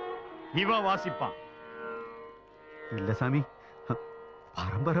வாசிக்கலாம். இவன் வாசிப்பான். இல்ல சாமி,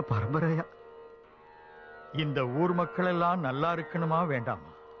 பரம்பரை பரம்பரையா இந்த ஊர் மக்கள் எல்லாம் நல்லா இருக்கணுமா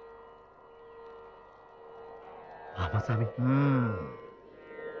வேண்டாமா? ஆமா சாமி.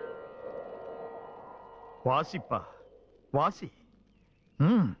 வாசிப்பா, வாசி.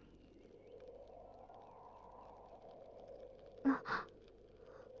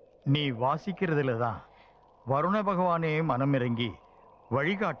 நீ வாசிக்கிறதுலதான் வருண பகவானே மனமிறங்கி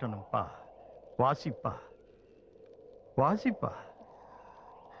வழிகாட்டணும்பா. வாசிப்பா, வாசிப்பா.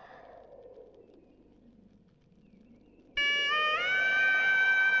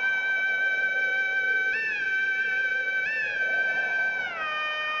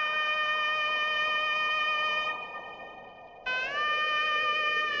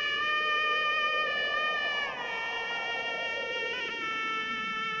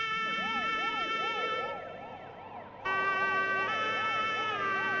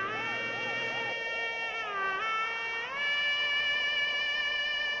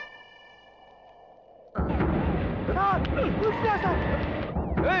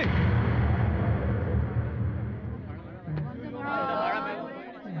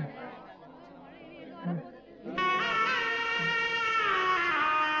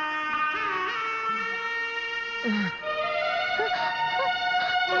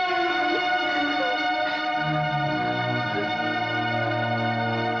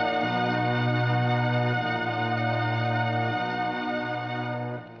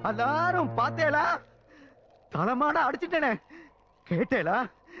 எல்லாரும் பார்த்தேலா? தலமாட அடிச்சுட்டேனே. கேட்டேலா?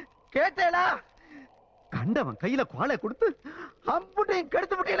 கேட்டேலா? கண்டவன் கையில குவாலை கொடுத்து அம்புட்டையும்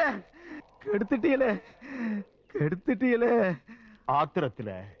கெடுத்து விட்டீல. கெடுத்துட்டீல, கெடுத்துட்டீல. ஆத்திரத்துல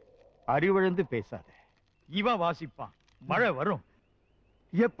அறிவழந்து பேசாத. இவன் வாசிப்பான். மழை வரும்.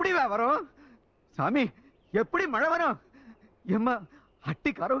 எப்படி வரும் சாமி? எப்படி மழை வரும்? எம்மா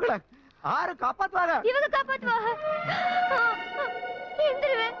அட்டிக்காரவங்கள ஆறு காப்பாத்துவாங்க. இவங்க காப்பாத்துவாங்க.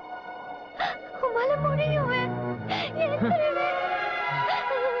 எந்திருவேன். உமால முடியுவேன். எந்திருவேன்.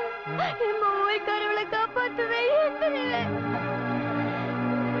 எம்மா ஊர்க்காரவளை காப்பாத்துவேன். எந்திருவேன்.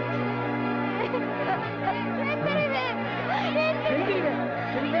 எந்திருவேன்.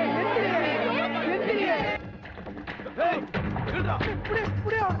 எந்திருவேன்.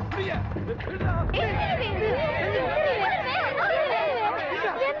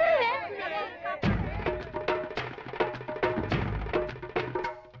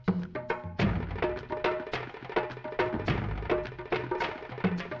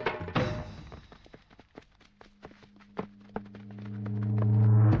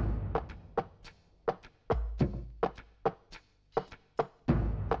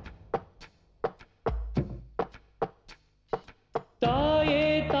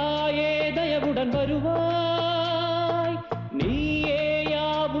 வருவாய், நீயே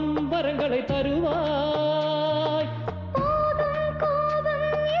யாவும் வரங்களை தருவாய். கோபம் கோபம்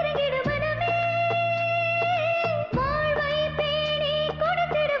இறங்கிடு மனமே, வாழ்வை பேணி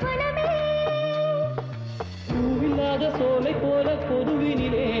கொடுத்திடு மனமே. பூவில்லாத சோலை போல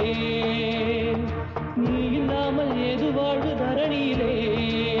பொதுவினிலே, நீ இல்லாமல் எது வாழ்வு தரணியிலே.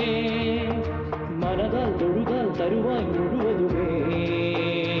 மனதால் தொழுதால் தருவாய் முழுவதுமே,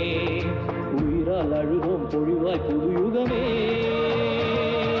 உயிரால் அழுவோம் பொழிவாய் புது யுகமே.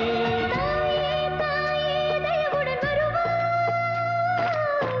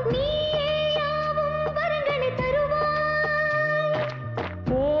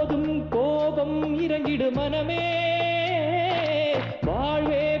 போதும் கோபம் இறங்கிடு மனமே,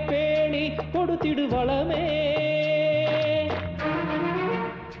 வாழ்வே பேணி கொடுத்திடு வளமே.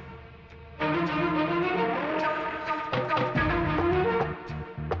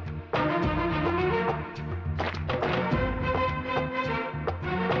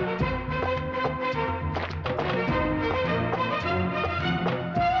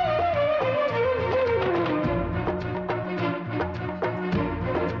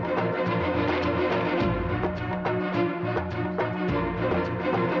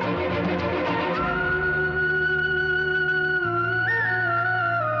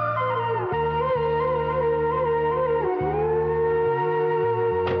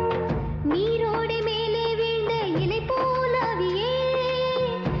 நீரோடை மேலே வீழ்ந்த இலை போலாவியே,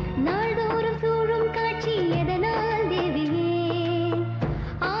 நாள்தோறும் சூழும் காட்சி எதனால் தேவியே.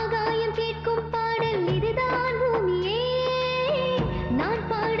 ஆகாயம் கேட்கும் பாடல் இதுதான் பூமியே, நான்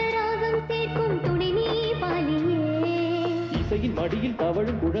பாட ராகம் சேர்க்கும் துணை நீ பாலியே. இசையின் மடியில்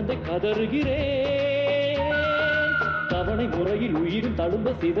தவழும் குழந்தை கதறுகிறேன், தவணை முறையில் உயிரும்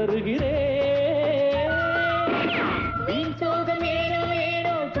தழும்ப சிதறுகிறேன். வீண் சோகம் ஏனோ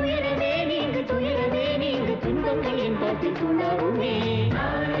ஏனோ துயரமே நீங்கு துயரமே நீங்கு, துன்பங்கள் என் பாட்டில் துணாருமே.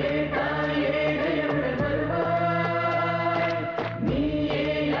 தாயே தாயே தயவுடன் வருவாய், நீயே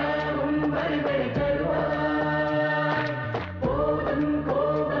யாவும் வரங்களை தருவாய். போதும்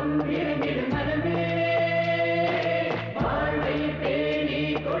கோபம் இறங்கிடு மனமே, வாழ்வை பேணி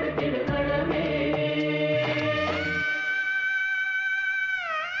கொடுத்திடு களமே.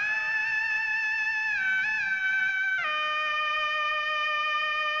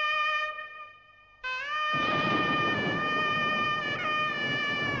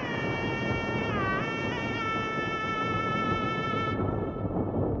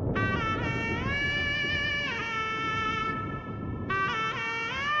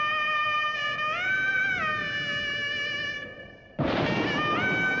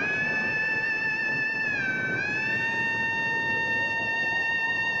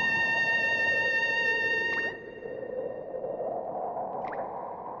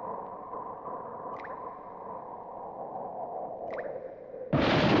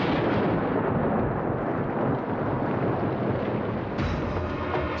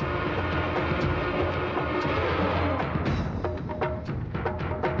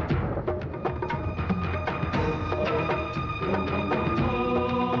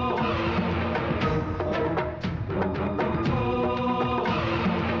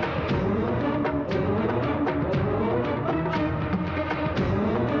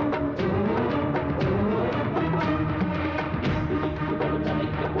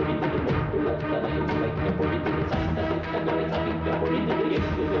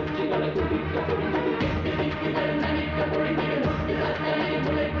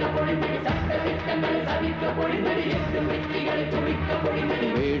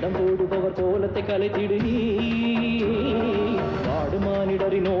 வேடம் போடுபவர் கோலத்தை கலைத்திடு நீ, வாடு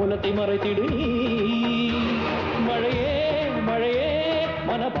மானிடரின் ஓலத்தை மறைத்திடு நீ. மழையே மழையே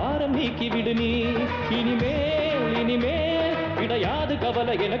மனபாரம் நீக்கிவிடு நீ, இனிமேல் இனிமேல் கிடையாது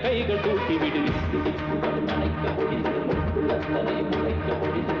கவலை என கைகள் தூக்கிவிடு. நனைக்க பொழிந்திடு முட்டுலத்தனை முளைக்க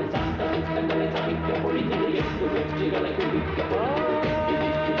பொழிந்திடு, சாந்த திட்டங்களை சமைக்க பொழிந்திடு, எட்டு வெற்றிகளை குவிக்க பொழிந்திடு.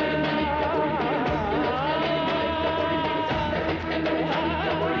 நனைக்க பொழிந்திடு முட்டுலத்தனை முளைக்க பொழிந்திடு, சாந்த திட்டங்களை சமைக்க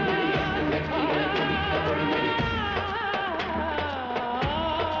பொழிந்திடு, எட்டு வெற்றிகளை குவிக்க பொழிந்திடு.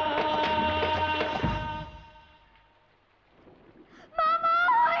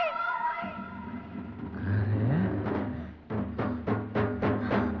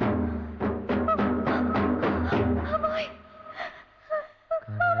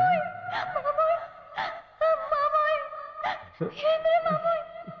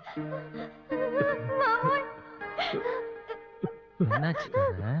 என்னாச்சு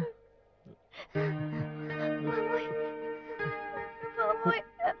கண்ணா?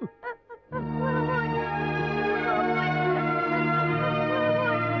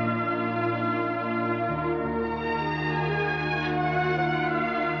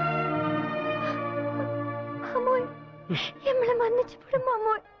 மன்னிச்சு விடு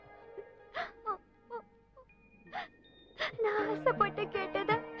மாமோய். நான் ஆசைப்பட்டு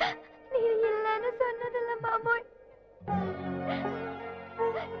கேட்டத நீ இல்லைன்னு சொன்னதில்ல மாமோய்.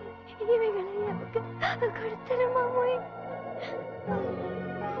 இவைகளை எனக்கு கொடுத்துரு மாமோய்.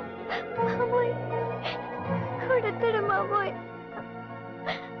 மாமோய் கொடுத்துடு மாமோய்.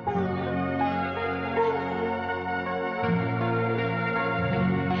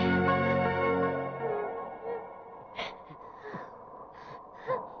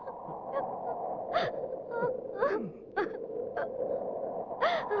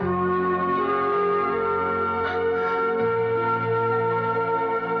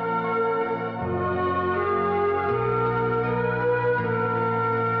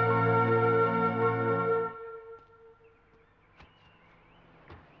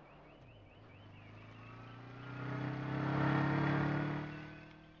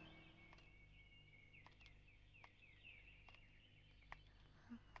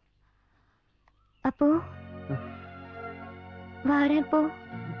 அப்போ வாரேன் போ.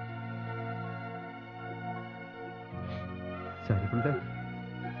 சரி புள்ள.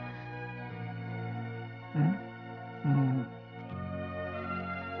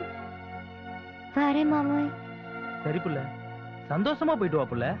 வாரேன் மாமோய். சரி புள்ள, சந்தோஷமா போயிட்டு வா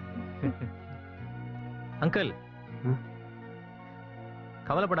புள்ள. அங்கிள்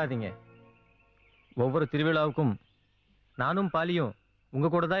கவலைப்படாதீங்க. ஒவ்வொரு திருவிழாவுக்கும் நானும் பாலியும்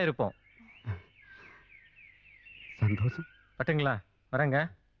உங்க கூட தான் இருப்போம். சந்தோஷம். பட்டுங்களா? வரேங்க.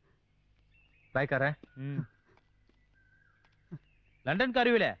 பாய்க்கார. லண்டன்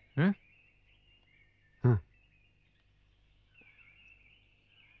கருவில.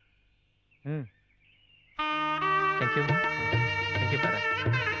 தேங்க்யூ. தேங்க்யூ பாரு.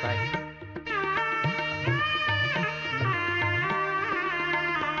 பாய்.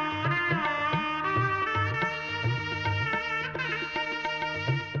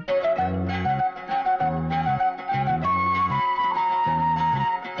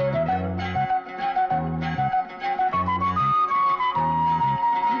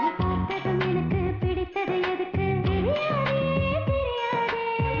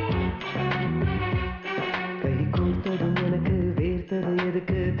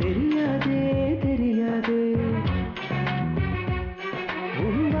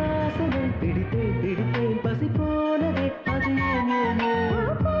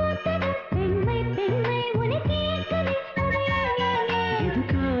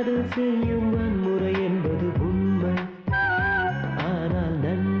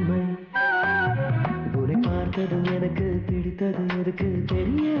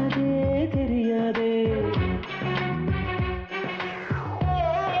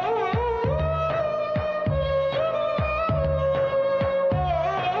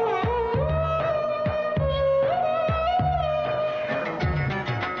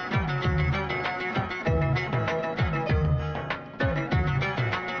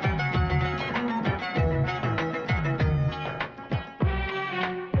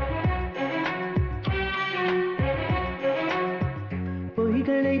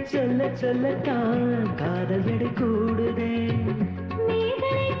 சொல்லத்தான் காதல் எடை கூடுதே.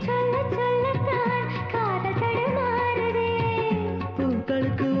 நீகளை சொல்ல சொல்ல